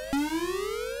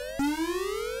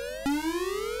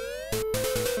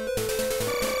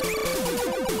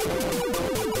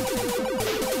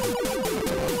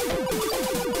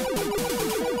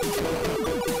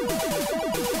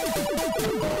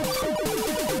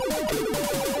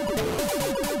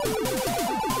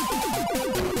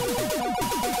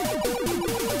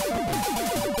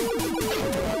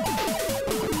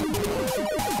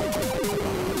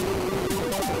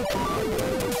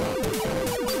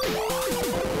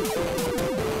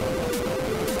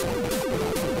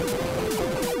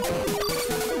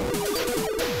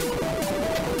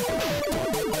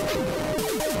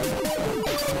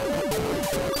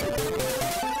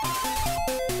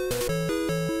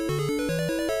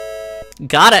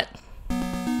 Got it.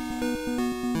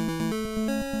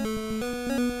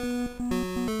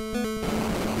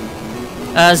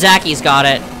 Zacky's got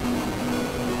it.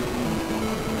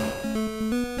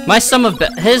 My sum of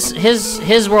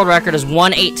his world record is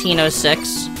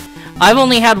 1:18:06. I've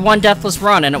only had one deathless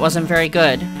run and it wasn't very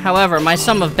good. However, my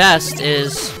sum of best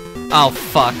is... Oh,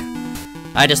 fuck.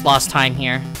 I just lost time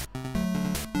here.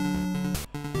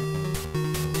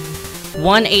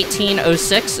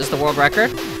 1:18:06 is the world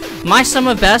record. My sum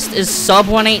of best is sub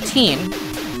 1:18.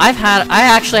 I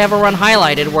actually have a run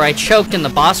highlighted where I choked in the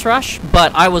boss rush,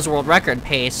 but I was world record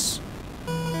pace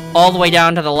all the way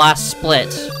down to the last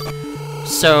split.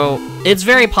 So, it's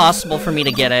very possible for me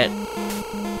to get it.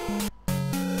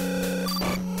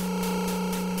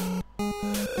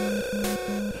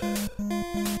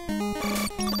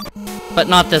 But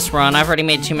not this run, I've already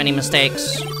made too many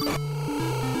mistakes.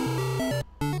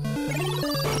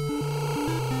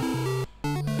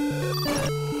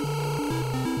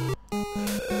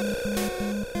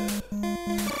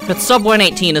 But sub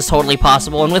 1:18 is totally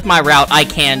possible, and with my route, I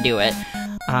can do it.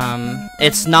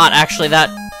 It's not actually that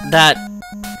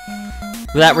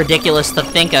ridiculous to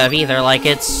think of either. Like,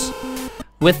 it's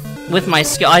with my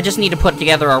skill, I just need to put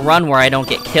together a run where I don't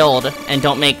get killed and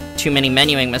don't make too many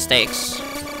menuing mistakes.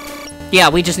 Yeah,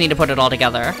 we just need to put it all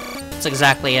together. That's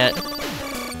exactly it.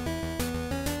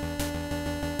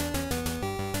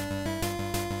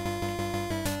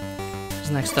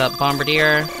 Next up,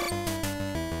 Bombardier.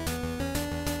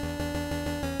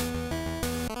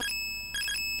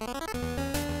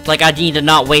 Like, I need to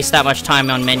not waste that much time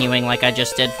on menuing like I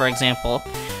just did, for example.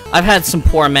 I've had some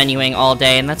poor menuing all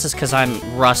day, and that's just because I'm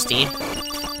rusty.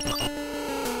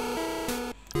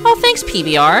 Oh, thanks,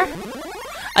 PBR.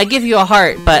 I give you a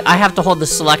heart, but I have to hold the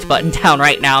select button down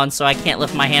right now, and so I can't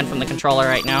lift my hand from the controller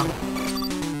right now.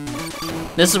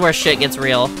 This is where shit gets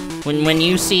real. When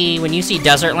you see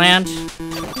Desert Land,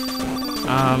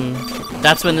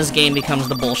 that's when this game becomes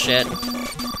the bullshit.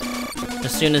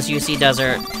 As soon as you see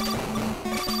desert.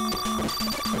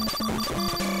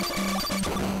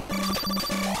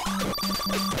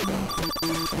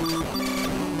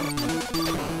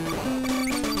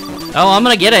 Oh, I'm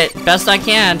gonna get it. Best I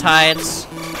can, Tides.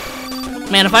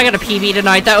 Man, if I got a PB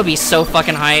tonight, that would be so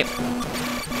fucking hype.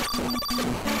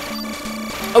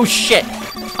 Oh shit!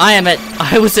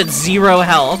 I was at 0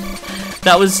 health.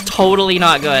 That was totally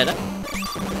not good.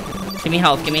 Give me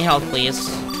health, please.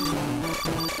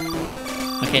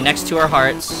 Okay, next two are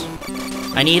hearts.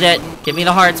 I need it. Give me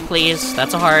the hearts, please.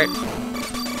 That's a heart.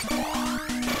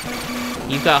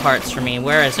 You've got hearts for me.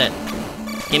 Where is it?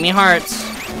 Give me hearts.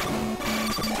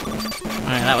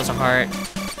 Alright, that was a heart.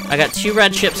 I got 2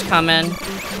 red chips coming.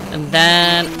 And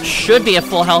then should be a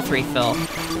full health refill.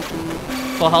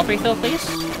 Full health refill, please?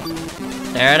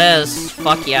 There it is.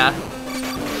 Fuck yeah.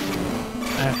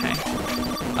 Okay.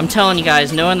 I'm telling you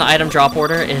guys, knowing the item drop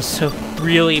order is a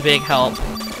really big help.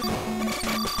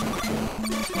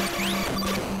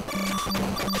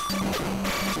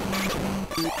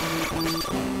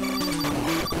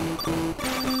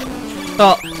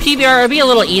 Well, PBR, it would be a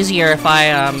little easier if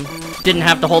I, didn't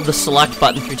have to hold the select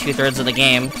button through 2/3 of the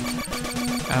game.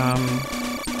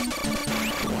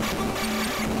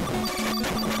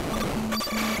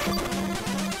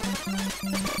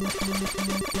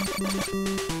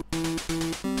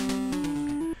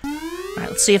 Alright,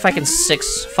 let's see if I can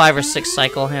 5 or 6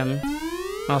 cycle him.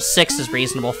 Well, 6 is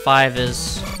reasonable, 5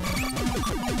 is...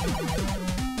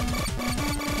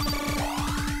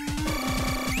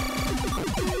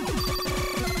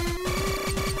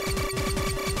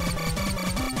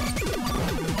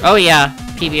 Oh yeah,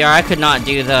 PBR, I could not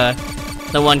do the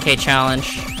 1K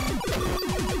challenge.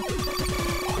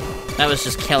 That was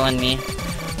just killing me.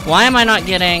 Why am I not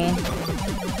getting...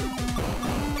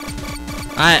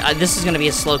 this is gonna be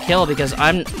a slow kill because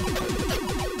I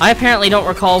apparently don't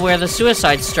recall where the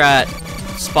suicide strat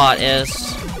spot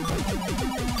is.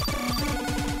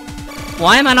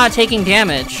 Why am I not taking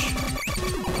damage?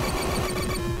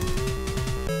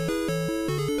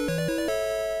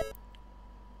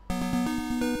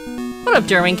 What up,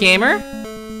 Derwin Gamer?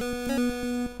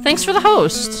 Thanks for the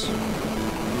host.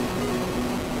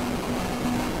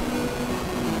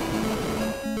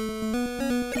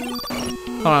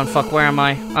 Hold on, fuck, where am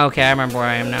I? Okay, I remember where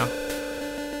I am now.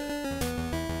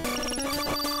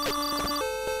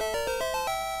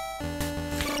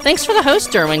 Thanks for the host,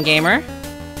 Derwin Gamer.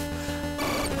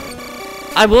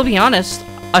 I will be honest,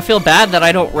 I feel bad that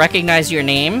I don't recognize your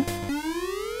name.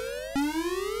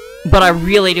 But I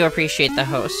really do appreciate the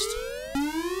host.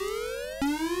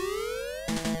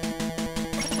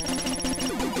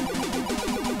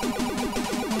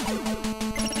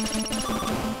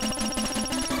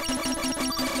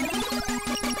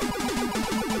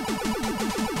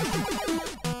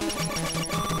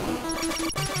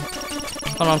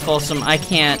 Hold on, Folsom. I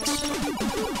can't.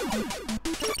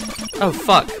 Oh,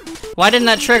 fuck. Why didn't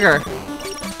that trigger?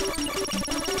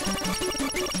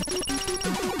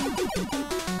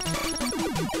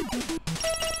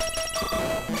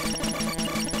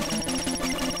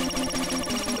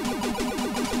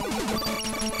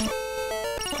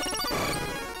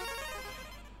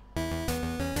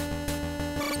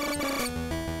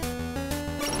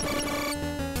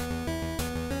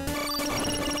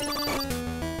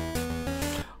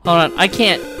 Hold on, I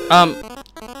can't,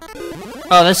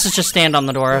 oh, this is just stand on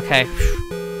the door, okay.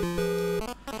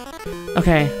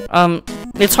 Okay,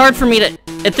 it's hard for me to,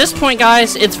 at this point,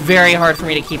 guys, it's very hard for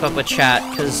me to keep up with chat,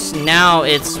 because now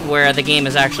it's where the game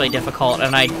is actually difficult,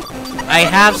 and I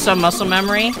have some muscle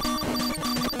memory.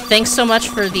 Thanks so much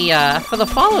for the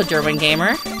follow, Durban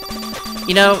Gamer.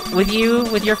 You know, with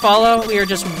your follow, we are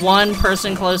just one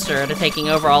person closer to taking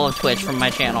over all of Twitch from my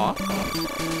channel.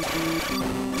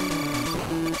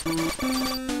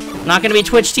 Not gonna be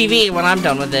Twitch TV when I'm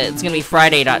done with it. It's gonna be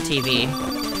Friday.tv.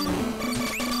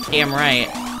 Damn right.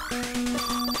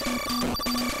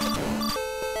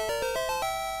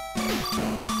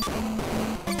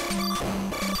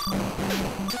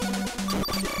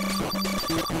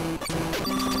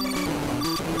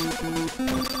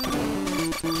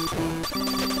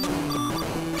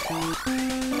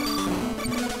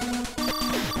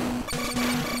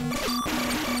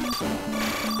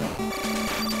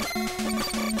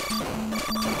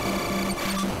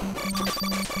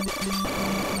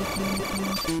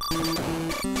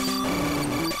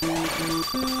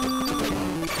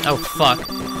 Oh, fuck.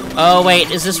 Oh, wait,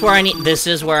 is this where I need- this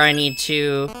is where I need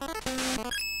to...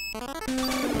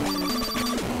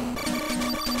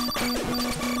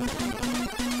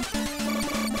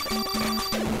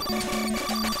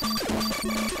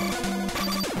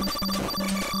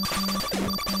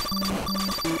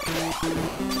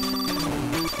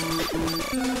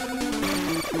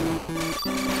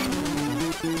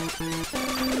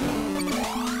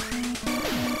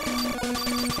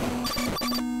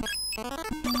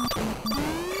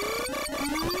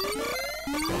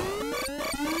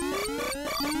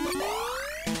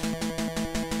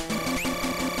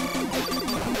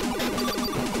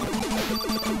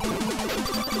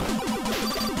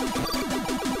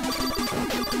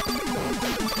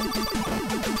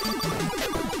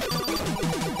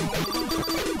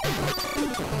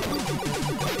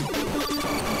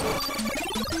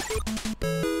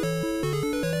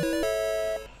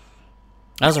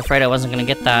 I was afraid I wasn't gonna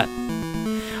get that.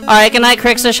 Alright, good night,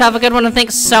 Crixus. Have a good one, and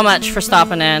thanks so much for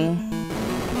stopping in.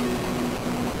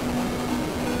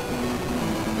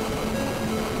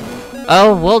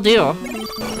 Oh, will do.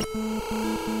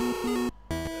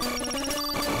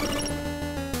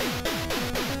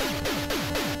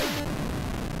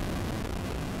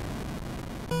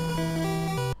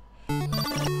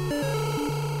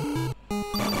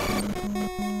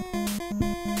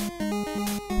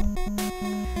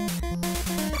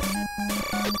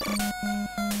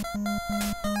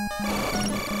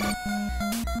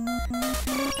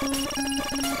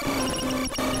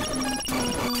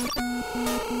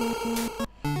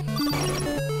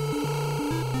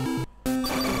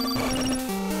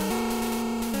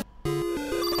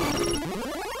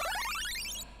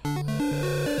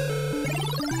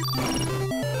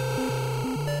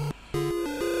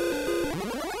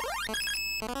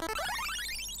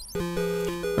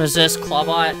 What is this,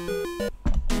 Clawbot?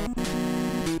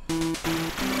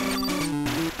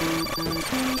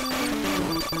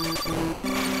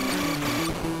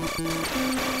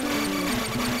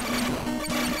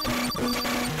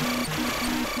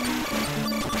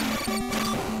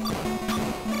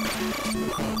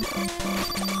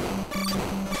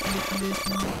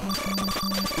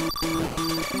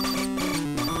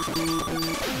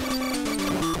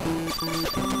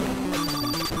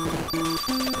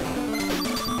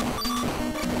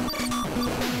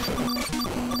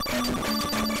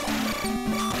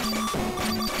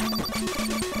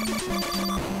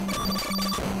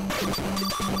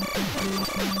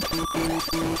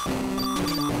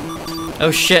 Oh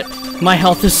shit, my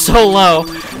health is so low.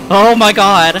 Oh my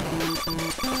god.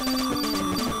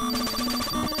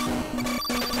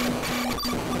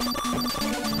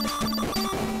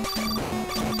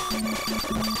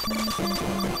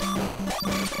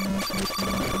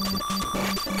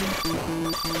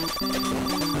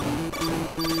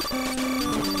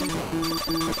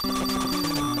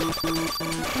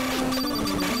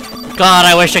 God,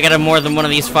 I wish I could have more than one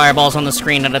of these fireballs on the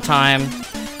screen at a time.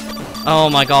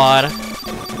 Oh my god.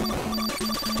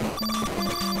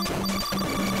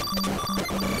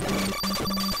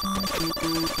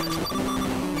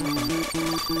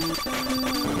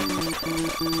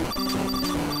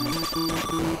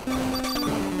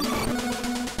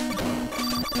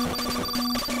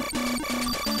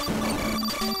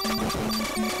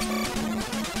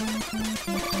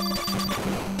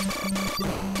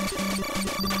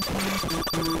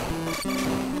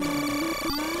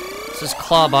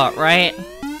 Clawbot, right?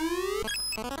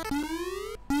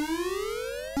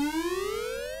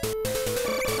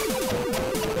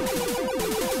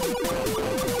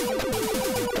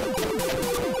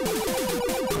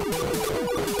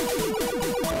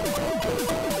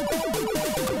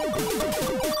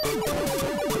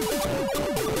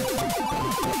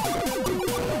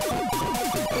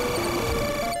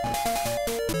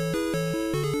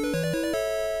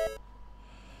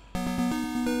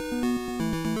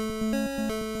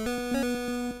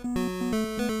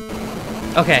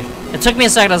 Okay, it took me a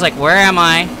second, I was like, where am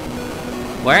I?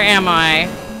 Where am I?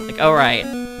 Like, oh right.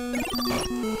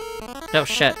 Oh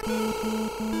shit.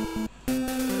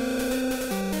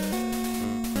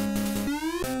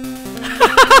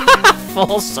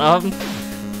 Full sum.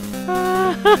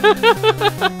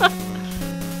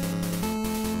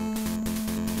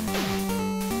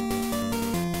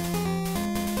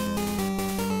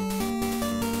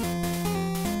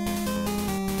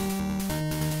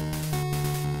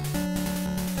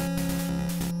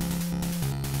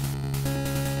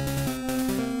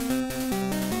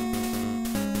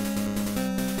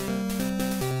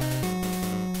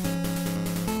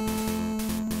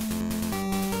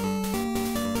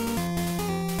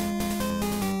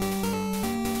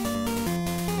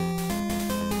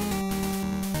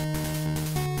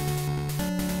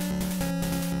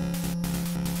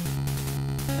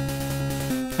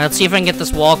 Let's see if I can get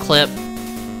this wall clip.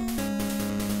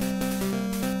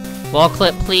 Wall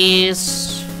clip,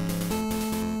 please.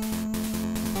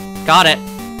 Got it.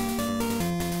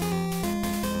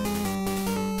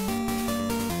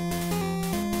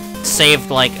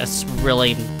 Saved like a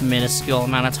really minuscule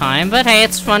amount of time, but hey,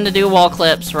 it's fun to do wall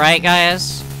clips, right,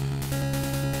 guys?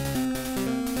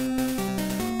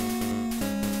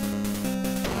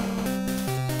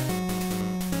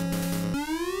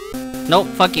 Nope,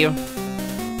 fuck you.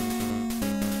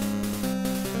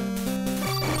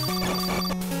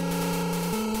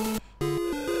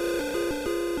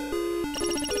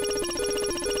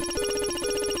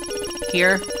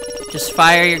 Here, just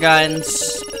fire your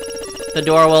guns. The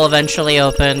door will eventually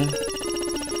open.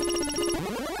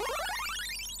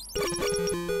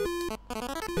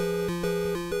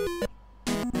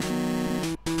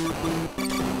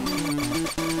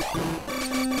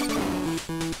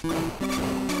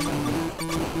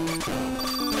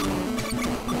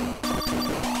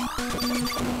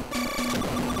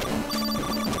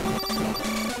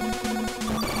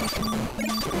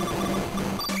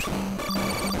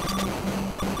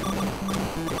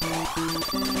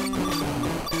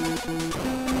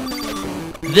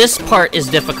 This part is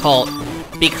difficult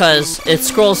because it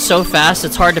scrolls so fast,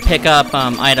 it's hard to pick up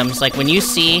items. Like, when you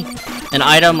see an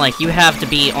item, like, you have to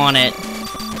be on it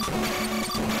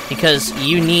because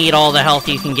you need all the health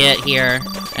you can get here,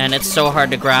 and it's so hard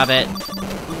to grab it.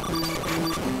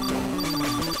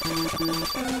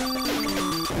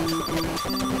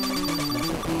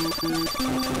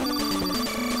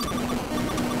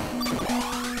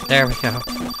 There we go.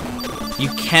 You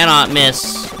cannot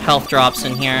miss health drops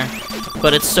in here.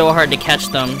 But it's so hard to catch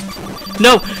them.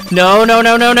 No! No, no,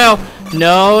 no, no, no!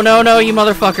 No, no, no, you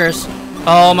motherfuckers.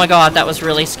 Oh my god, that was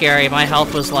really scary. My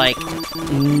health was like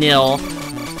nil.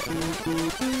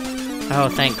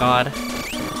 Oh, thank god.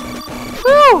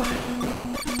 Whew!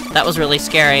 That was really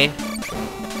scary.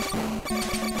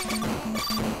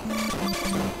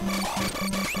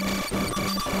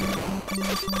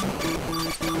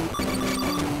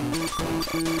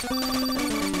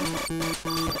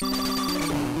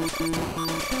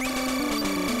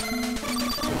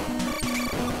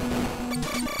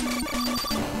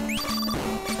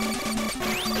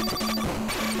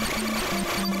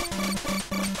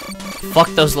 Fuck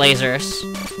those lasers.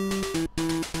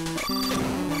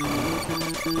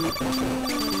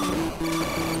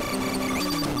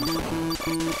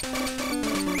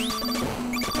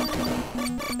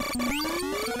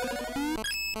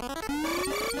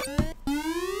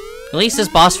 At least this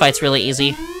boss fight's really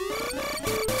easy.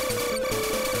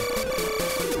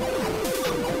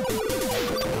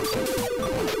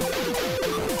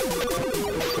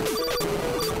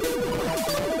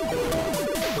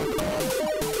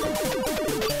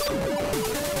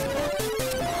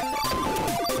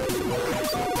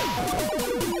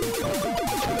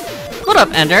 What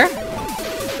up, Ender?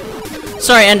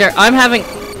 Sorry, Ender, I'm having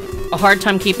a hard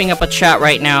time keeping up with chat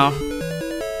right now.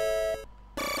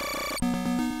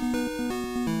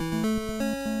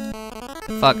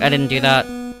 Fuck, I didn't do that.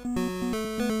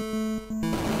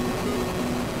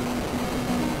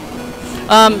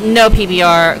 No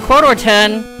PBR. Corridor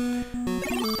 10,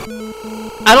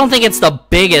 I don't think it's the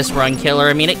biggest run killer.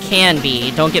 I mean, it can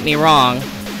be, don't get me wrong.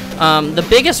 The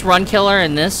biggest run killer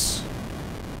in this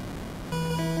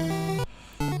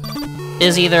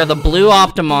is either the blue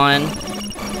Optimon,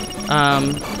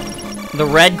 the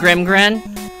red Grimgrin,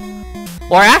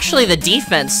 or actually the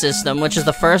defense system, which is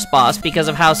the first boss because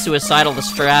of how suicidal the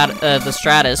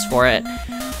strat is for it.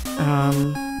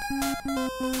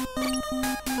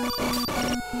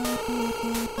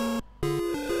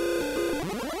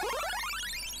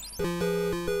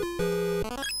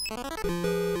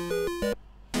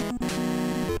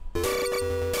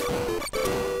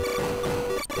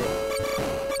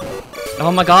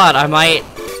 Oh my god, I might...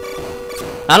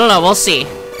 I don't know, we'll see.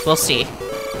 We'll see.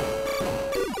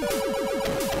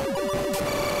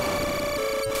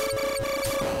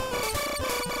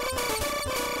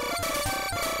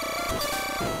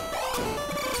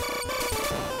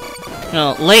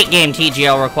 No, late game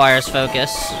TGL requires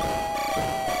focus.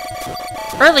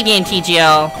 Early game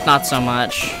TGL, not so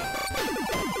much.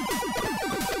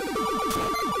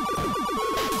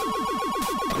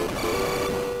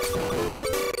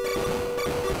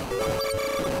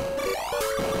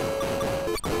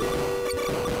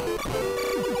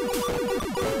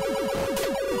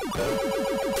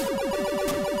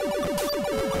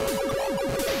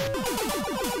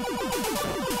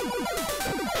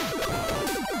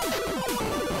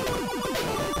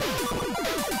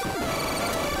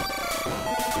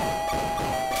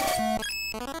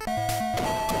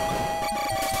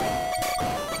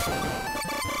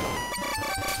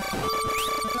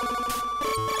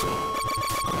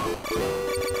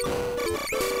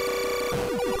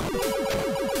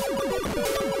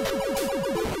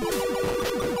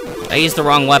 I used the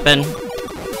wrong weapon.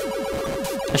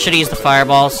 I should've used the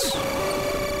fireballs.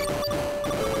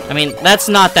 I mean, that's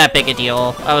not that big a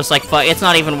deal. I was like, fuck, it's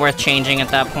not even worth changing at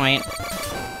that point.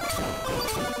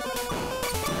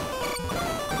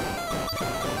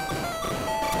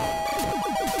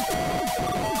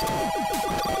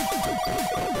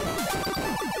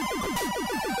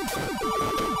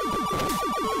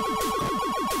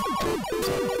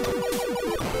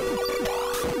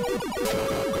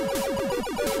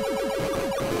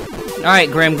 Alright,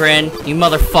 Grimgrin, you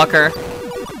motherfucker.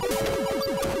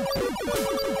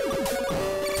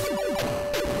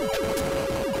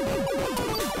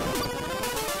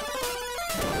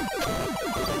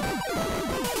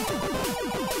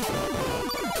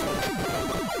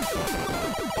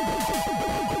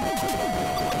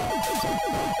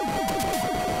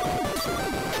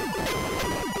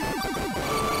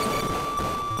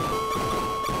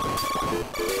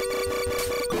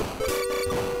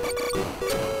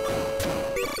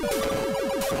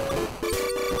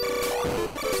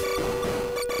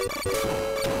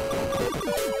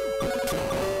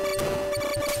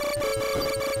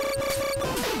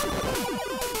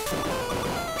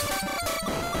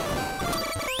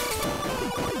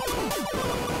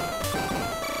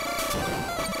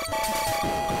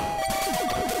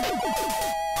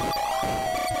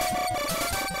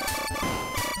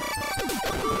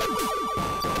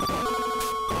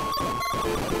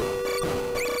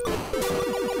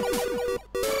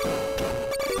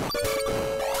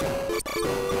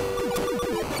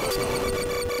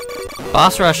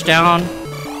 Boss rush down.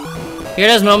 Here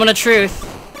it is, moment of truth.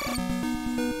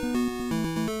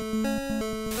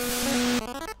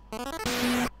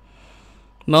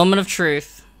 Moment of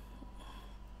truth.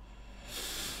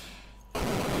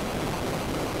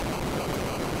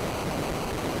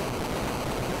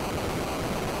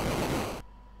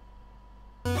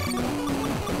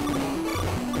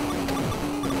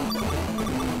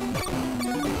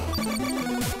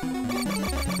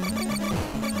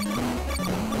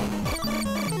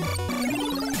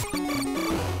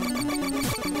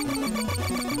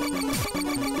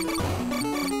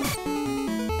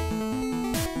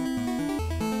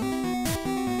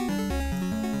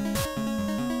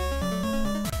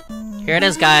 Here it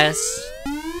is, guys.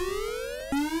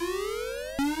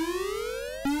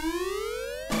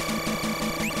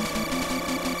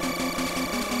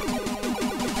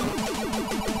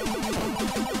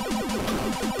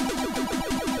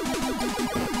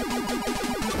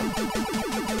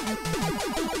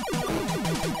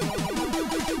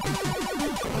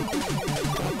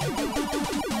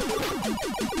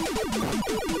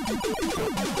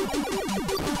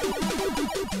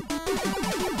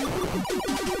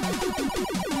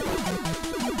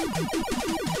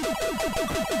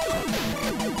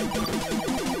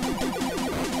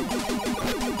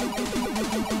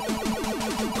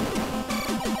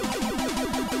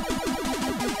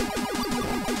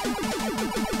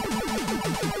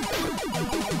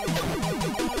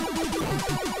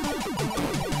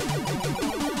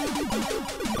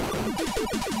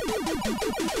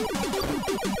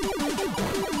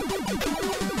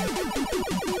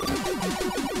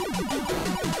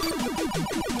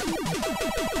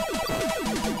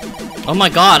 Oh my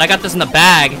god, I got this in the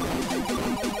bag.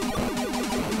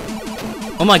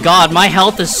 Oh my god, my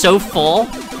health is so full.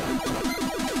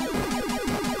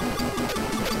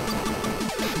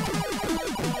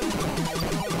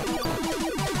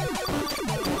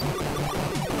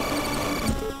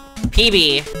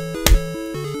 PB.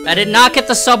 I did not get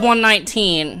the sub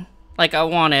 119 like I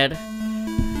wanted.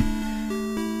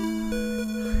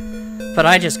 But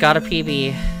I just got a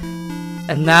PB.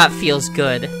 And that feels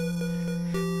good.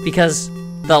 Because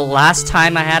the last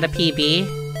time I had a PB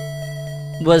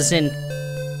was in,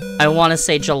 I want to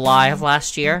say, July of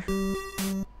last year.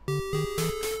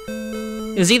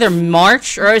 It was either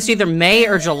March, or it was either May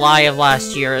or July of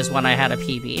last year is when I had a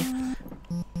PB.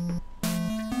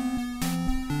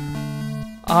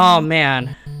 Oh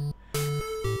man.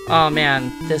 Oh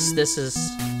man, this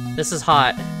is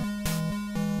hot.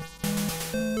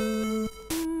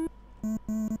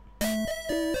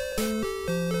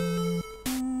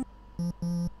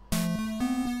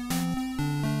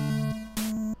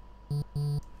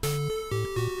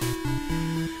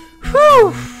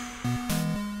 Whew.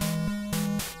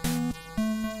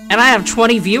 And I have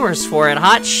 20 viewers for it.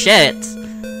 Hot shit.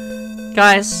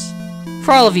 Guys,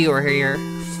 for all of you who are here,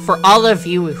 for all of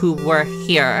you who were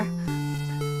here,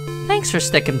 thanks for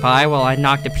sticking by while I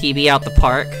knocked a PB out the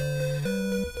park.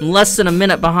 I'm less than a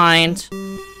minute behind.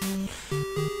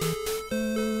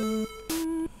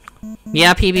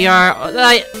 Yeah,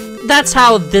 PBR, that's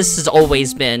how this has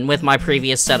always been with my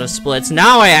previous set of splits.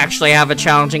 Now I actually have a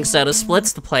challenging set of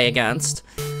splits to play against.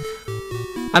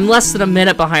 I'm less than a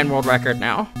minute behind world record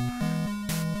now.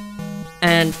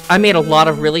 And I made a lot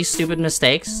of really stupid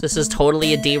mistakes. This is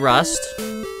totally a D-Rust.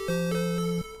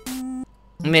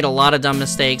 I made a lot of dumb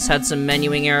mistakes, had some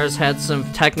menuing errors, had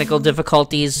some technical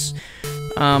difficulties,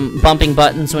 bumping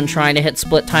buttons when trying to hit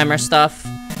split timer stuff.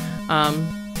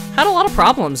 Had a lot of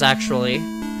problems, actually.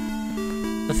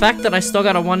 The fact that I still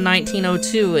got a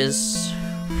 119.02 is...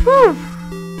 whew.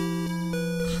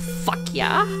 Fuck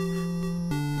yeah.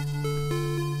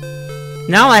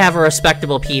 Now I have a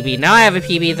respectable PB. Now I have a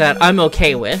PB that I'm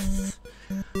okay with.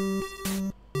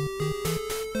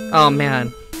 Oh,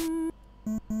 man.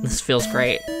 This feels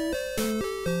great.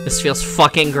 This feels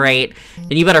fucking great.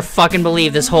 And you better fucking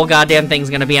believe this whole goddamn thing's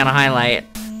gonna be on a highlight.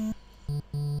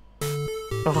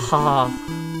 Oh...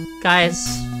 Guys,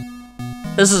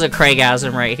 this is a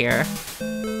Craigasm right here.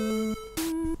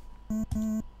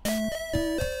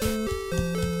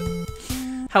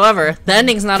 However, the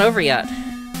ending's not over yet.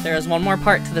 There is one more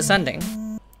part to this ending.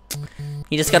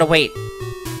 You just gotta wait.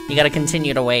 You gotta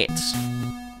continue to wait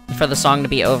for the song to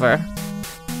be over.